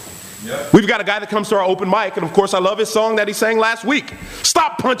 Yep. We've got a guy that comes to our open mic, and of course I love his song that he sang last week.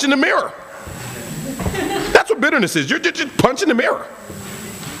 Stop punching the mirror. That's what bitterness is. You're just punching the mirror.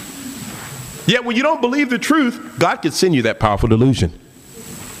 Yet when you don't believe the truth, God can send you that powerful delusion.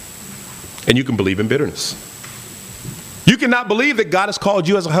 And you can believe in bitterness. You cannot believe that God has called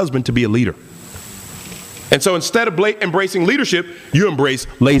you as a husband to be a leader. And so instead of embracing leadership, you embrace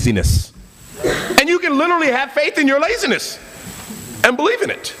laziness. And you can literally have faith in your laziness and believe in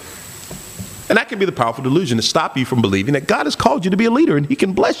it. And that can be the powerful delusion to stop you from believing that God has called you to be a leader and he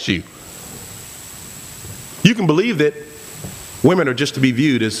can bless you. You can believe that women are just to be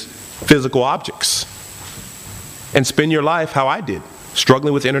viewed as physical objects and spend your life how I did,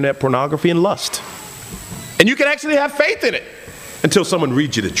 struggling with internet pornography and lust. And you can actually have faith in it until someone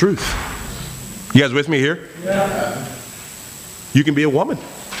reads you the truth. You guys with me here? Yeah. You can be a woman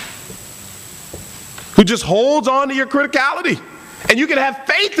who just holds on to your criticality, and you can have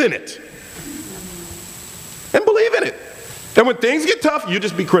faith in it and believe in it. And when things get tough, you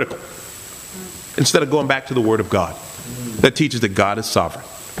just be critical instead of going back to the Word of God that teaches that God is sovereign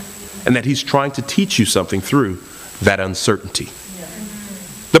and that He's trying to teach you something through that uncertainty.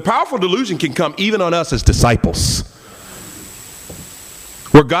 The powerful delusion can come even on us as disciples,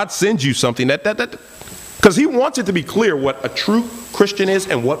 where God sends you something because He wants it to be clear what a true Christian is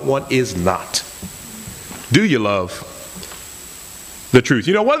and what one is not. Do you love the truth?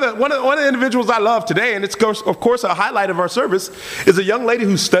 You know, one of the individuals I love today, and it's of course a highlight of our service, is a young lady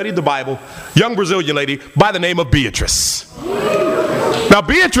who studied the Bible, young Brazilian lady by the name of Beatrice. Now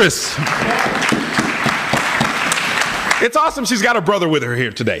Beatrice, it's awesome she's got her brother with her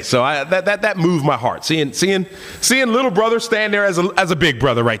here today. So that moved my heart. Seeing little brother stand there as a big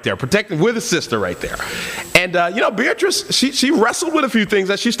brother right there, protecting with his sister right there. And Beatrice, she wrestled with a few things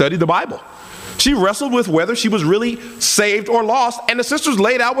as she studied the Bible. She wrestled with whether she was really saved or lost, and the sisters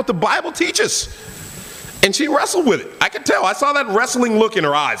laid out what the Bible teaches. And she wrestled with it. I could tell. I saw that wrestling look in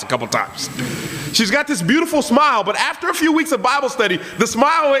her eyes a couple times. She's got this beautiful smile, but after a few weeks of Bible study, the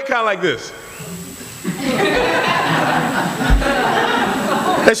smile went kind of like this.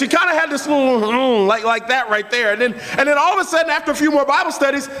 And she kind of had this little like that right there. And then all of a sudden, after a few more Bible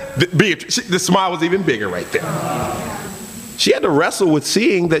studies, the smile was even bigger right there. She had to wrestle with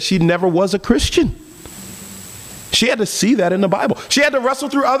seeing that she never was a Christian. She had to see that in the Bible. She had to wrestle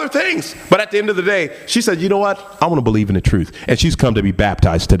through other things. But at the end of the day, she said, you know what? I want to believe in the truth. And she's come to be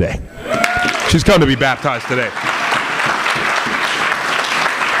baptized today. She's come to be baptized today.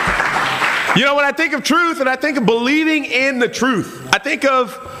 You know, when I think of truth and I think of believing in the truth, I think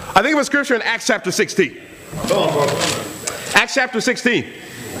of a scripture in Acts chapter 16. Acts chapter 16. It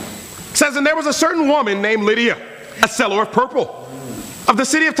says, and there was a certain woman named Lydia, a seller of purple, of the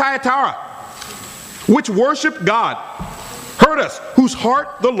city of Thyatira, which worshiped God, heard us, whose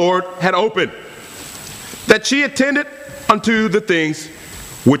heart the Lord had opened, that she attended unto the things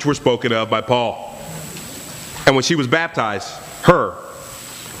which were spoken of by Paul. And when she was baptized, her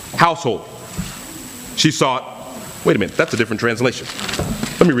household, she sought, wait a minute, that's a different translation.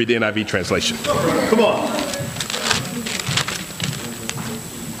 Let me read the NIV translation. Come on.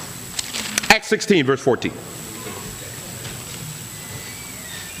 Acts 16, verse 14.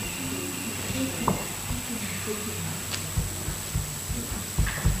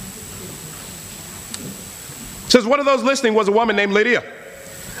 It says, one of those listening was a woman named Lydia,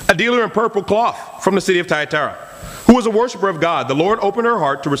 a dealer in purple cloth from the city of Thyatira, who was a worshiper of God. The Lord opened her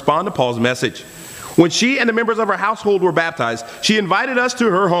heart to respond to Paul's message. When she and the members of her household were baptized, she invited us to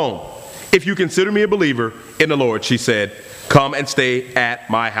her home. If you consider me a believer in the Lord, she said, come and stay at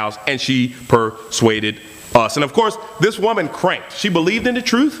my house. And she persuaded us. And of course, this woman cranked. She believed in the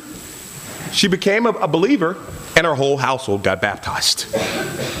truth. She became a believer, and her whole household got baptized.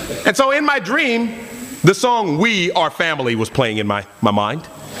 And so in my dream, the song We Are Family was playing in my mind.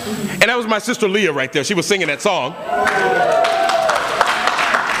 And that was my sister Leah right there. She was singing that song.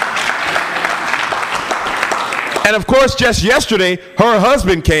 And of course, just yesterday, her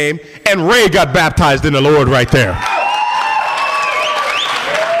husband came and Ray got baptized in the Lord right there.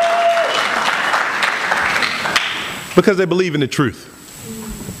 Because they believe in the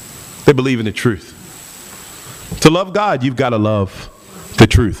truth. They believe in the truth. To love God, you've got to love the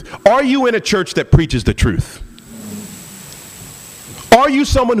truth. Are you in a church that preaches the truth? Are you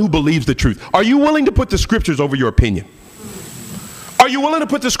someone who believes the truth? Are you willing to put the scriptures over your opinion? Are you willing to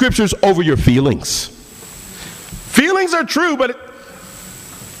put the scriptures over your feelings? Feelings are true, but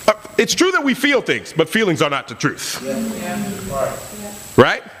it's true that we feel things, but feelings are not the truth.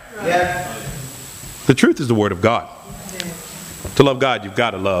 Right? Yeah. The truth is the word of God. To love God, you've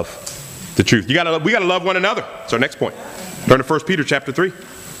got to love the truth. We got to love one another. That's our next point. Turn to 1 Peter chapter 3.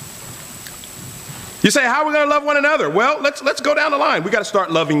 You say, how are we going to love one another? Well, let's go down the line. We got to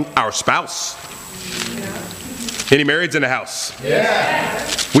start loving our spouse. Any marrieds in the house? Yeah.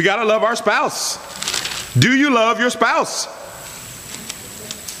 We got to love our spouse. Do you love your spouse?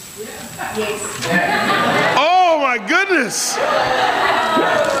 Yes. Oh my goodness.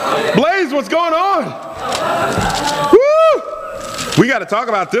 Blaze, what's going on? Woo! We got to talk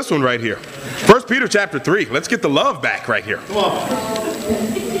about this one right here. 1 Peter chapter 3. Let's get the love back right here. Come on.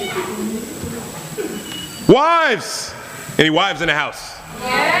 Wives. Any wives in the house?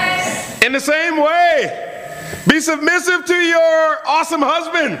 Yes. In the same way, be submissive to your awesome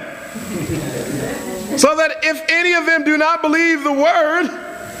husband, so that if any of them do not believe the word,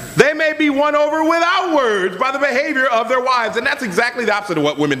 They may be won over without words by the behavior of their wives. And that's exactly the opposite of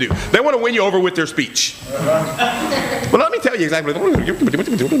what women do. They want to win you over with their speech. Well, let me tell you exactly.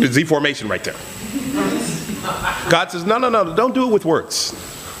 The Z formation right there. God says, no, don't do it with words.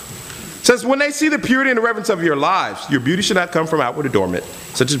 It says, when they see the purity and the reverence of your lives, your beauty should not come from outward adornment,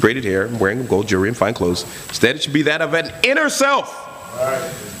 such as braided hair, wearing of gold jewelry, and fine clothes. Instead, it should be that of an inner self.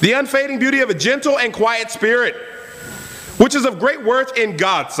 The unfading beauty of a gentle and quiet spirit, which is of great worth in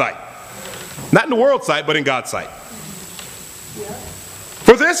God's sight. Not in the world's sight, but in God's sight.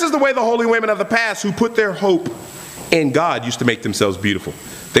 For this is the way the holy women of the past who put their hope in God used to make themselves beautiful.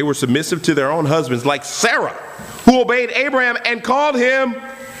 They were submissive to their own husbands, like Sarah, who obeyed Abraham and called him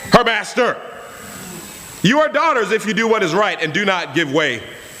her master. You are daughters if you do what is right and do not give way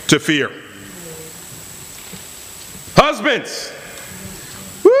to fear. Husbands,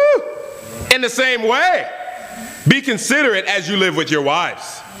 in the same way, be considerate as you live with your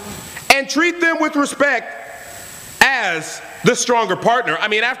wives, and treat them with respect as the stronger partner. I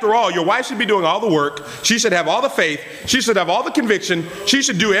mean, after all, your wife should be doing all the work. She should have all the faith. She should have all the conviction. She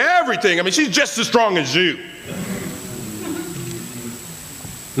should do everything. I mean, she's just as strong as you.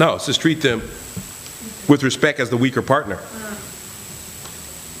 No, it says treat them with respect as the weaker partner,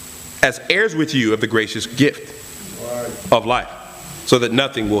 as heirs with you of the gracious gift of life, so that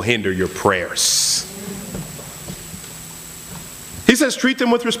nothing will hinder your prayers. He says treat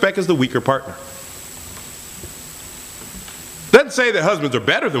them with respect as the weaker partner. Doesn't say that husbands are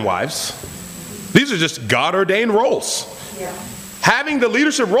better than wives. These are just God-ordained roles. Yeah. Having the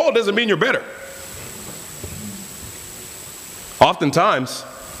leadership role doesn't mean you're better. Oftentimes,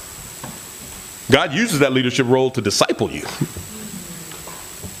 God uses that leadership role to disciple you.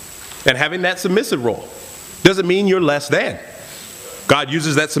 And having that submissive role doesn't mean you're less than. God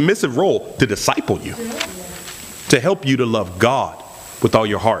uses that submissive role to disciple you, to help you to love God with all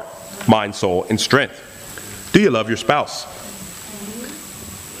your heart, mind, soul, and strength. Do you love your spouse?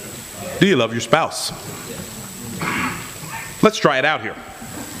 Do you love your spouse? Let's try it out here.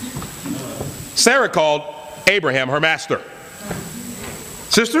 Sarah called Abraham her master.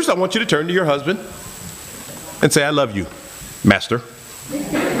 Sisters, I want you to turn to your husband and say, I love you, master.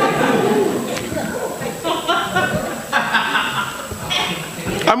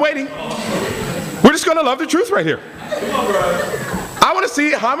 I'm waiting. We're just going to love the truth right here. I want to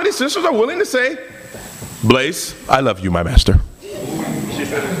see how many sisters are willing to say, Blaze, I love you, my master.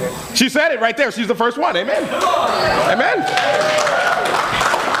 She said it right there. She's the first one. Amen. Amen.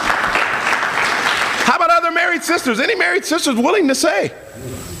 How about other married sisters? Any married sisters willing to say,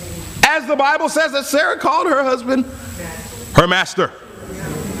 as the Bible says that Sarah called her husband her master?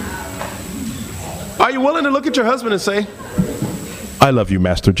 Are you willing to look at your husband and say, I love you,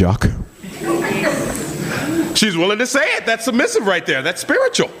 Master Jock? She's willing to say it. That's submissive right there. That's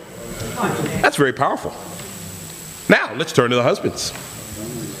spiritual. That's very powerful. Now, let's turn to the husbands.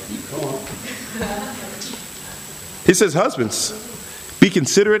 He says, husbands, be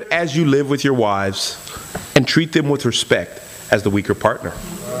considerate as you live with your wives and treat them with respect as the weaker partner,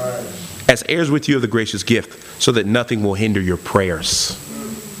 as heirs with you of the gracious gift, so that nothing will hinder your prayers.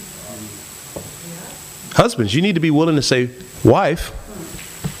 Husbands, you need to be willing to say, wife,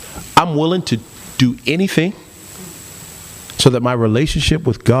 I'm willing to do anything so that my relationship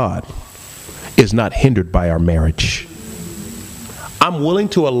with God is not hindered by our marriage. I'm willing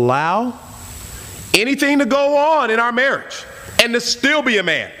to allow anything to go on in our marriage and to still be a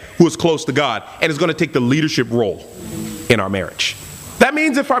man who is close to God and is going to take the leadership role in our marriage. That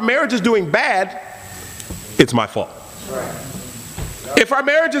means if our marriage is doing bad, it's my fault. If our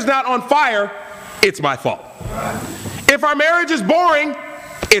marriage is not on fire, it's my fault. If our marriage is boring,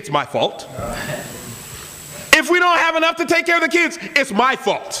 it's my fault. If we don't have enough to take care of the kids, it's my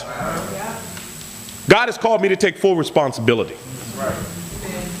fault. God has called me to take full responsibility.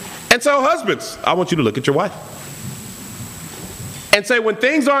 And so, husbands, I want you to look at your wife and say, when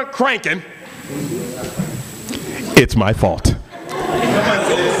things aren't cranking, it's my fault.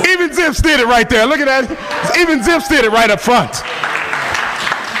 Even Zips did it right there. Look at that. Even Zips did it right up front.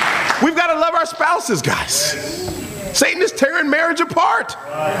 We've got to love our spouses, guys. Satan is tearing marriage apart.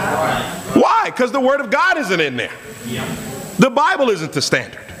 Why? Because the Word of God isn't in there. The Bible isn't the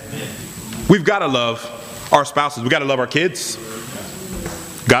standard. We've got to love our spouses. We've got to love our kids.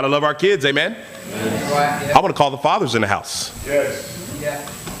 Got to love our kids, amen? I want to call the fathers in the house.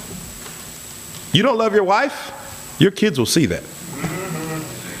 You don't love your wife, your kids will see that.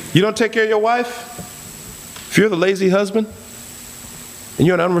 You don't take care of your wife, if you're the lazy husband and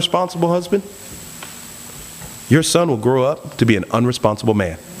you're an unresponsible husband, your son will grow up to be an unresponsible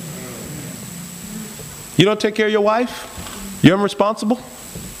man. You don't take care of your wife, you're unresponsible,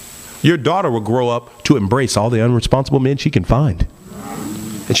 Your daughter will grow up to embrace all the unresponsible men she can find.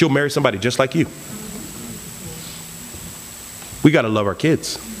 And she'll marry somebody just like you. We got to love our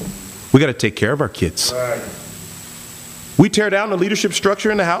kids. We got to take care of our kids. We tear down the leadership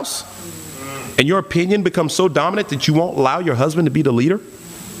structure in the house, and your opinion becomes so dominant that you won't allow your husband to be the leader.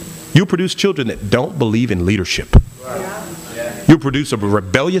 You produce children that don't believe in leadership. You produce a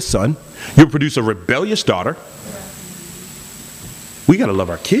rebellious son. You produce a rebellious daughter. We got to love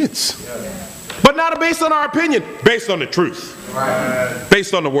our kids. But not based on our opinion, based on the truth.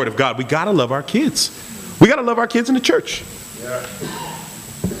 Based on the word of God. We got to love our kids. We got to love our kids in the church.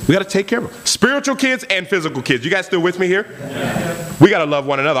 We got to take care of them. Spiritual kids and physical kids. You guys still with me here? We got to love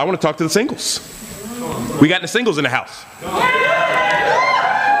one another. I want to talk to the singles. We got the singles in the house.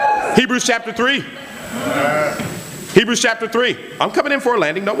 Hebrews chapter 3. Hebrews chapter 3. I'm coming in for a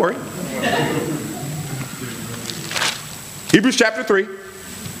landing, don't worry. Hebrews chapter 3.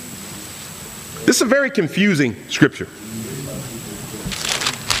 This is a very confusing scripture.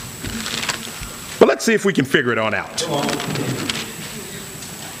 But let's see if we can figure it on out.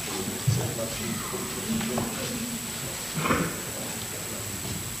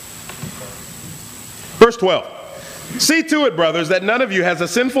 Verse 12. See to it, brothers, that none of you has a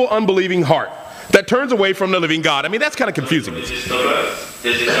sinful, unbelieving heart that turns away from the living God. I mean, that's kind of confusing. Does it can't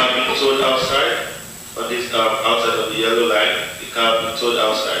be told outside? Or this outside of the yellow line? It can't be told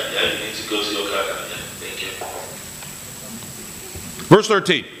outside. Yeah, you need to go to your car. Yeah, thank you. Verse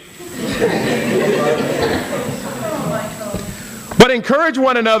 13. But encourage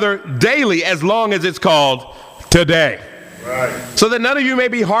one another daily as long as it's called today. Right. So that none of you may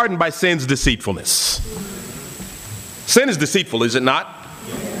be hardened by sin's deceitfulness. Sin is deceitful, is it not?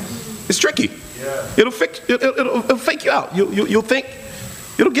 It's tricky. Yeah. It'll fake you out. You'll think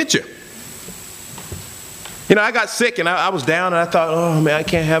it'll get you. You know, I got sick and I was down and I thought, oh man, I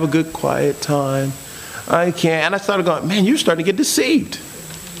can't have a good quiet time. I can't. And I started going, man, you're starting to get deceived.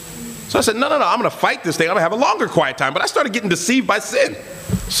 So I said, no, I'm going to fight this thing. I'm going to have a longer quiet time. But I started getting deceived by sin.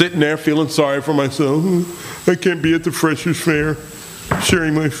 Sitting there feeling sorry for myself. I can't be at the Freshers Fair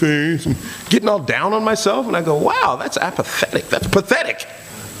sharing my face and getting all down on myself. And I go, wow, that's apathetic. That's pathetic.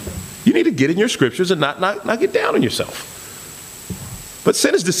 You need to get in your scriptures and not get down on yourself. But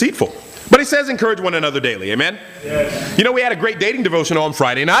sin is deceitful. But he says encourage one another daily. Amen? Yes. You know, we had a great dating devotion on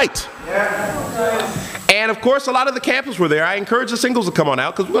Friday night. Yes. And of course, a lot of the campers were there. I encourage the singles to come on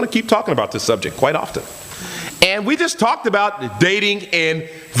out because we're going to keep talking about this subject quite often. And we just talked about dating in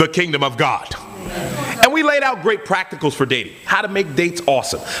the kingdom of God. And we laid out great practicals for dating. How to make dates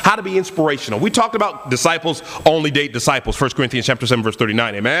awesome. How to be inspirational. We talked about disciples only date disciples. 1 Corinthians chapter 7, verse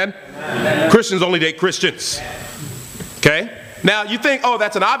 39. Amen? Amen. Christians only date Christians. Okay? Now, you think, oh,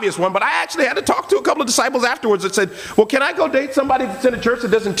 that's an obvious one, but I actually had to talk to a couple of disciples afterwards that said, well, can I go date somebody that's in a church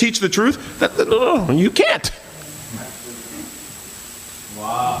that doesn't teach the truth? No, you can't.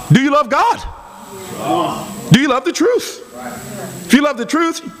 Wow. Do you love God? Wow. Do you love the truth? Right. If you love the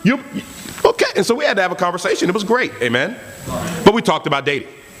truth, okay. And so we had to have a conversation. It was great. Amen? Right. But we talked about dating.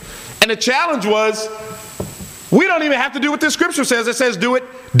 And the challenge was, we don't even have to do what this scripture says. It says do it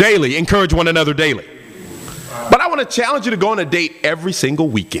daily. Encourage one another daily. But I want to challenge you to go on a date every single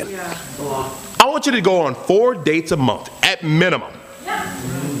weekend. Yeah. I want you to go on 4 dates a month at minimum. Yeah.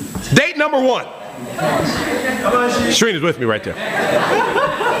 Date number 1. Shereena's with me right there.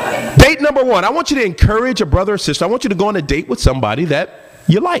 Date number 1. I want you to encourage a brother or sister. I want you to go on a date with somebody that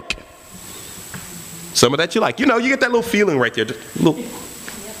you like. Someone that you like. You know, you get that little feeling right there. That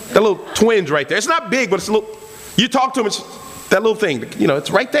little twinge right there. It's not big, but it's a little. You talk to them, it's that little thing. You know, it's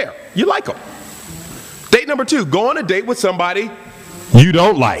right there. You like them. Date number 2, go on a date with somebody you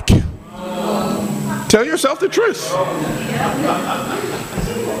don't like. Tell yourself the truth.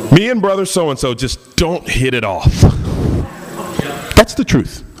 Me and brother so-and-so just don't hit it off. That's the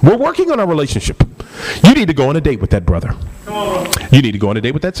truth. We're working on our relationship. You need to go on a date with that brother. You need to go on a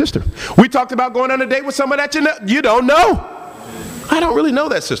date with that sister. We talked about going on a date with someone that you don't know. I don't really know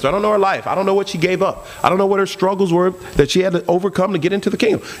that sister. I don't know her life. I don't know what she gave up. I don't know what her struggles were that she had to overcome to get into the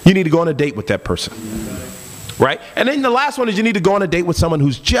kingdom. You need to go on a date with that person. Right? And then the last one is you need to go on a date with someone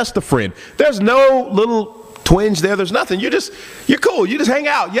who's just a friend. There's no little twinge there. There's nothing. You're cool. You just hang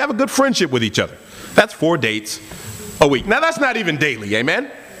out. You have a good friendship with each other. That's 4 dates a week. Now, that's not even daily. Amen?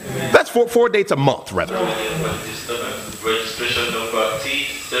 That's 4 dates a month, rather. Registration number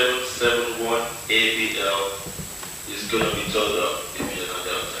T771ABL is going to be told up if you're not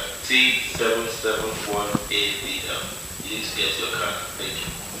there on time. T771ABL. You need to get your car. Thank you.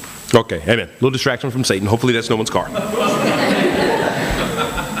 Okay, amen. A little distraction from Satan. Hopefully that's no one's car.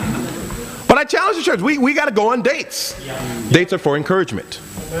 But I challenge the church. We got to go on dates. Dates are for encouragement.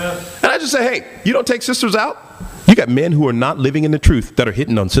 And I just say, hey, you don't take sisters out. You got men who are not living in the truth that are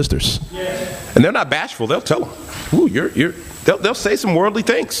hitting on sisters. And they're not bashful. They'll tell them, ooh, they'll say some worldly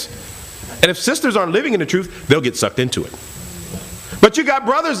things. And if sisters aren't living in the truth, they'll get sucked into it. But you got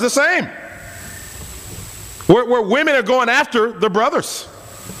brothers the same. Where women are going after the brothers.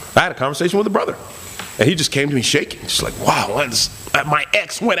 I had a conversation with a brother. And he just came to me shaking. Just like, wow, my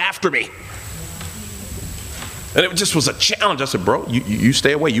ex went after me. And it just was a challenge. I said, bro, you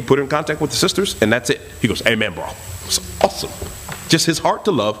stay away. You put her in contact with the sisters, and that's it. He goes, amen, bro. It's awesome. Just his heart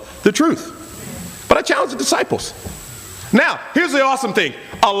to love the truth. But I challenge the disciples. Now, here's the awesome thing.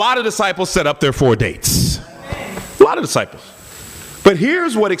 A lot of disciples set up their 4 dates. A lot of disciples. But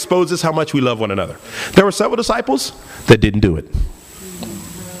here's what exposes how much we love one another. There were several disciples that didn't do it.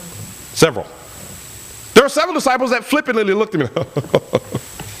 Several. There were several disciples that flippantly looked at me.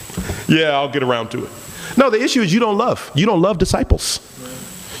 Yeah, I'll get around to it. No, the issue is you don't love. You don't love disciples.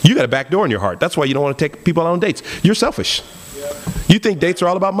 You got a back door in your heart. That's why you don't want to take people out on dates. You're selfish. You think dates are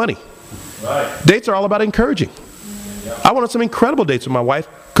all about money. Right. Dates are all about encouraging. I wanted some incredible dates with my wife,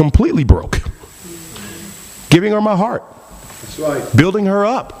 completely broke. Giving her my heart. That's right. Building her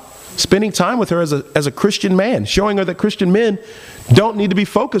up. Spending time with her as a Christian man. Showing her that Christian men don't need to be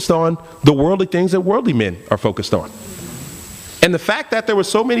focused on the worldly things that worldly men are focused on. And the fact that there were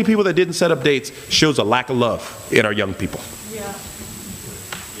so many people that didn't set up dates shows a lack of love in our young people. Yeah.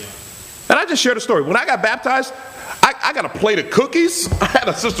 And I just shared a story. When I got baptized, I got a plate of cookies. I had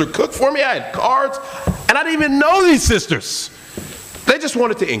a sister cook for me. I had cards. And I didn't even know these sisters. They just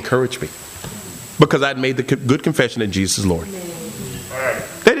wanted to encourage me because I'd made the good confession that Jesus is Lord.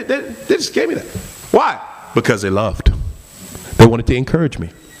 They just gave me that. Why? Because they loved. They wanted to encourage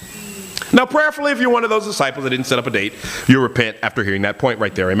me. Now, prayerfully, if you're one of those disciples that didn't set up a date, you'll repent after hearing that point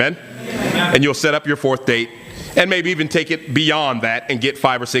right there. Amen? Amen. And you'll set up your 4th date and maybe even take it beyond that and get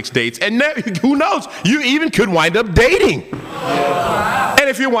 5 or 6 dates. And who knows? You even could wind up dating. Wow. And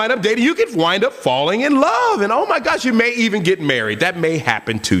if you wind up dating, you could wind up falling in love. And oh my gosh, you may even get married. That may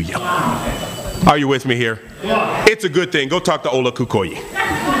happen to you. Are you with me here? Yeah. It's a good thing. Go talk to Ola Kukoyi.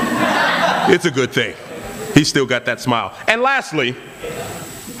 It's a good thing. He's still got that smile. And lastly,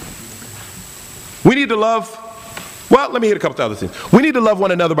 we need to love, well, let me hit a couple of other things. We need to love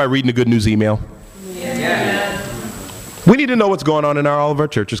one another by reading the Good News email. Yeah. We need to know what's going on in all of our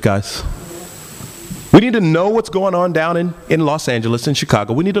churches, guys. We need to know what's going on down in Los Angeles and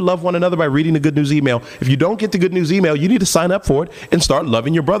Chicago. We need to love one another by reading the Good News email. If you don't get the Good News email, you need to sign up for it and start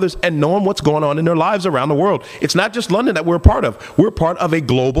loving your brothers and knowing what's going on in their lives around the world. It's not just London that we're a part of. We're part of a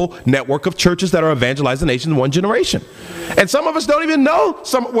global network of churches that are evangelizing the nation in one generation. And some of us don't even know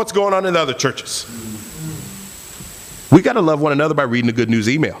what's going on in other churches. We got to love one another by reading the Good News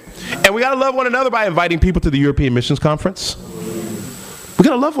email. And we got to love one another by inviting people to the European Missions Conference. We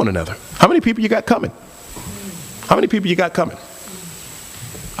got to love one another. How many people you got coming? How many people you got coming?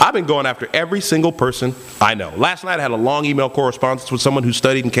 I've been going after every single person I know. Last night I had a long email correspondence with someone who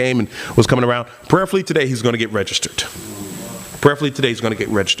studied and came and was coming around. Prayerfully today he's going to get registered. Prayerfully today he's going to get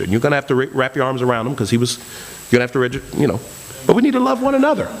registered. You're going to have to wrap your arms around him because you're going to have to register, But we need to love one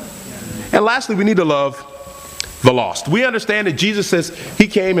another. And lastly, we need to love the lost. We understand that Jesus says he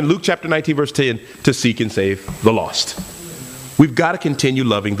came in Luke chapter 19 verse 10 to seek and save the lost. We've got to continue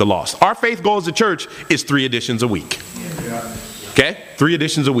loving the lost. Our faith goal as a church is 3 editions a week. Okay? 3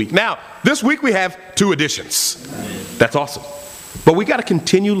 editions a week. Now, this week we have 2 editions. That's awesome. But we got to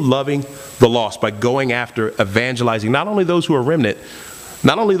continue loving the lost by going after evangelizing not only those who are remnant,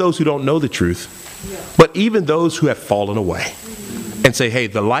 not only those who don't know the truth, but even those who have fallen away. And say, hey,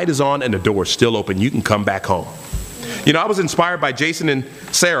 the light is on and the door is still open. You can come back home. I was inspired by Jason and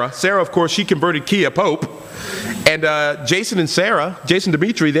Sarah. Sarah, of course, she converted Kia Pope. And Jason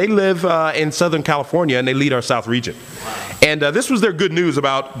Dimitri, they live in Southern California and they lead our South region. And this was their good news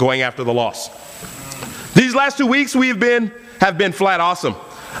about going after the lost. These last 2 weeks have been flat awesome.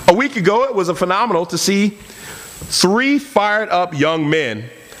 A week ago, it was phenomenal to see 3 fired up young men,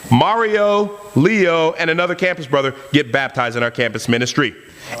 Mario, Leo, and another campus brother, get baptized in our campus ministry.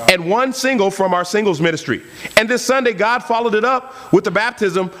 And 1 single from our singles ministry. And this Sunday, God followed it up with the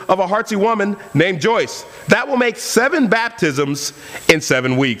baptism of a Heartsy woman named Joyce. That will make 7 baptisms in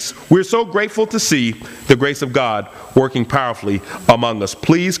 7 weeks. We're so grateful to see the grace of God working powerfully among us.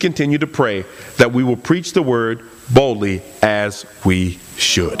 Please continue to pray that we will preach the word boldly as we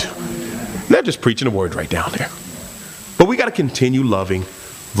should. They're just preaching the word right down there. But we got to continue loving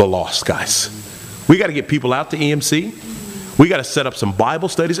the lost, guys. We got to get people out to EMC. We got to set up some Bible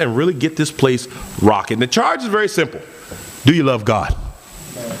studies and really get this place rocking. The charge is very simple. Do you love God?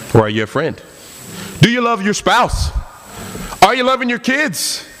 Or are you a friend? Do you love your spouse? Are you loving your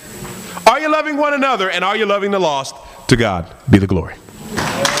kids? Are you loving one another? And are you loving the lost? To God be the glory.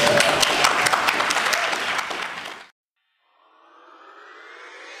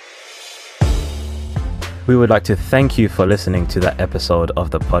 We would like to thank you for listening to that episode of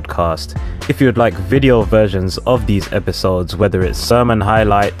the podcast. If you would like video versions of these episodes, whether it's sermon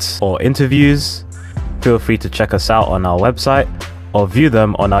highlights or interviews, feel free to check us out on our website or view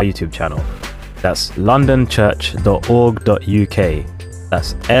them on our YouTube channel. That's londonchurch.org.uk.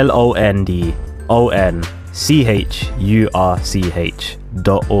 That's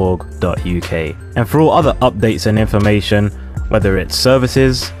LONDONCHURCH.org.uk. And for all other updates and information, whether it's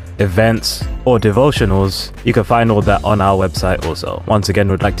services, events, or devotionals, you can find all that on our website also. Once again,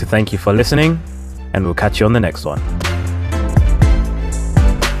 we'd like to thank you for listening, and we'll catch you on the next one.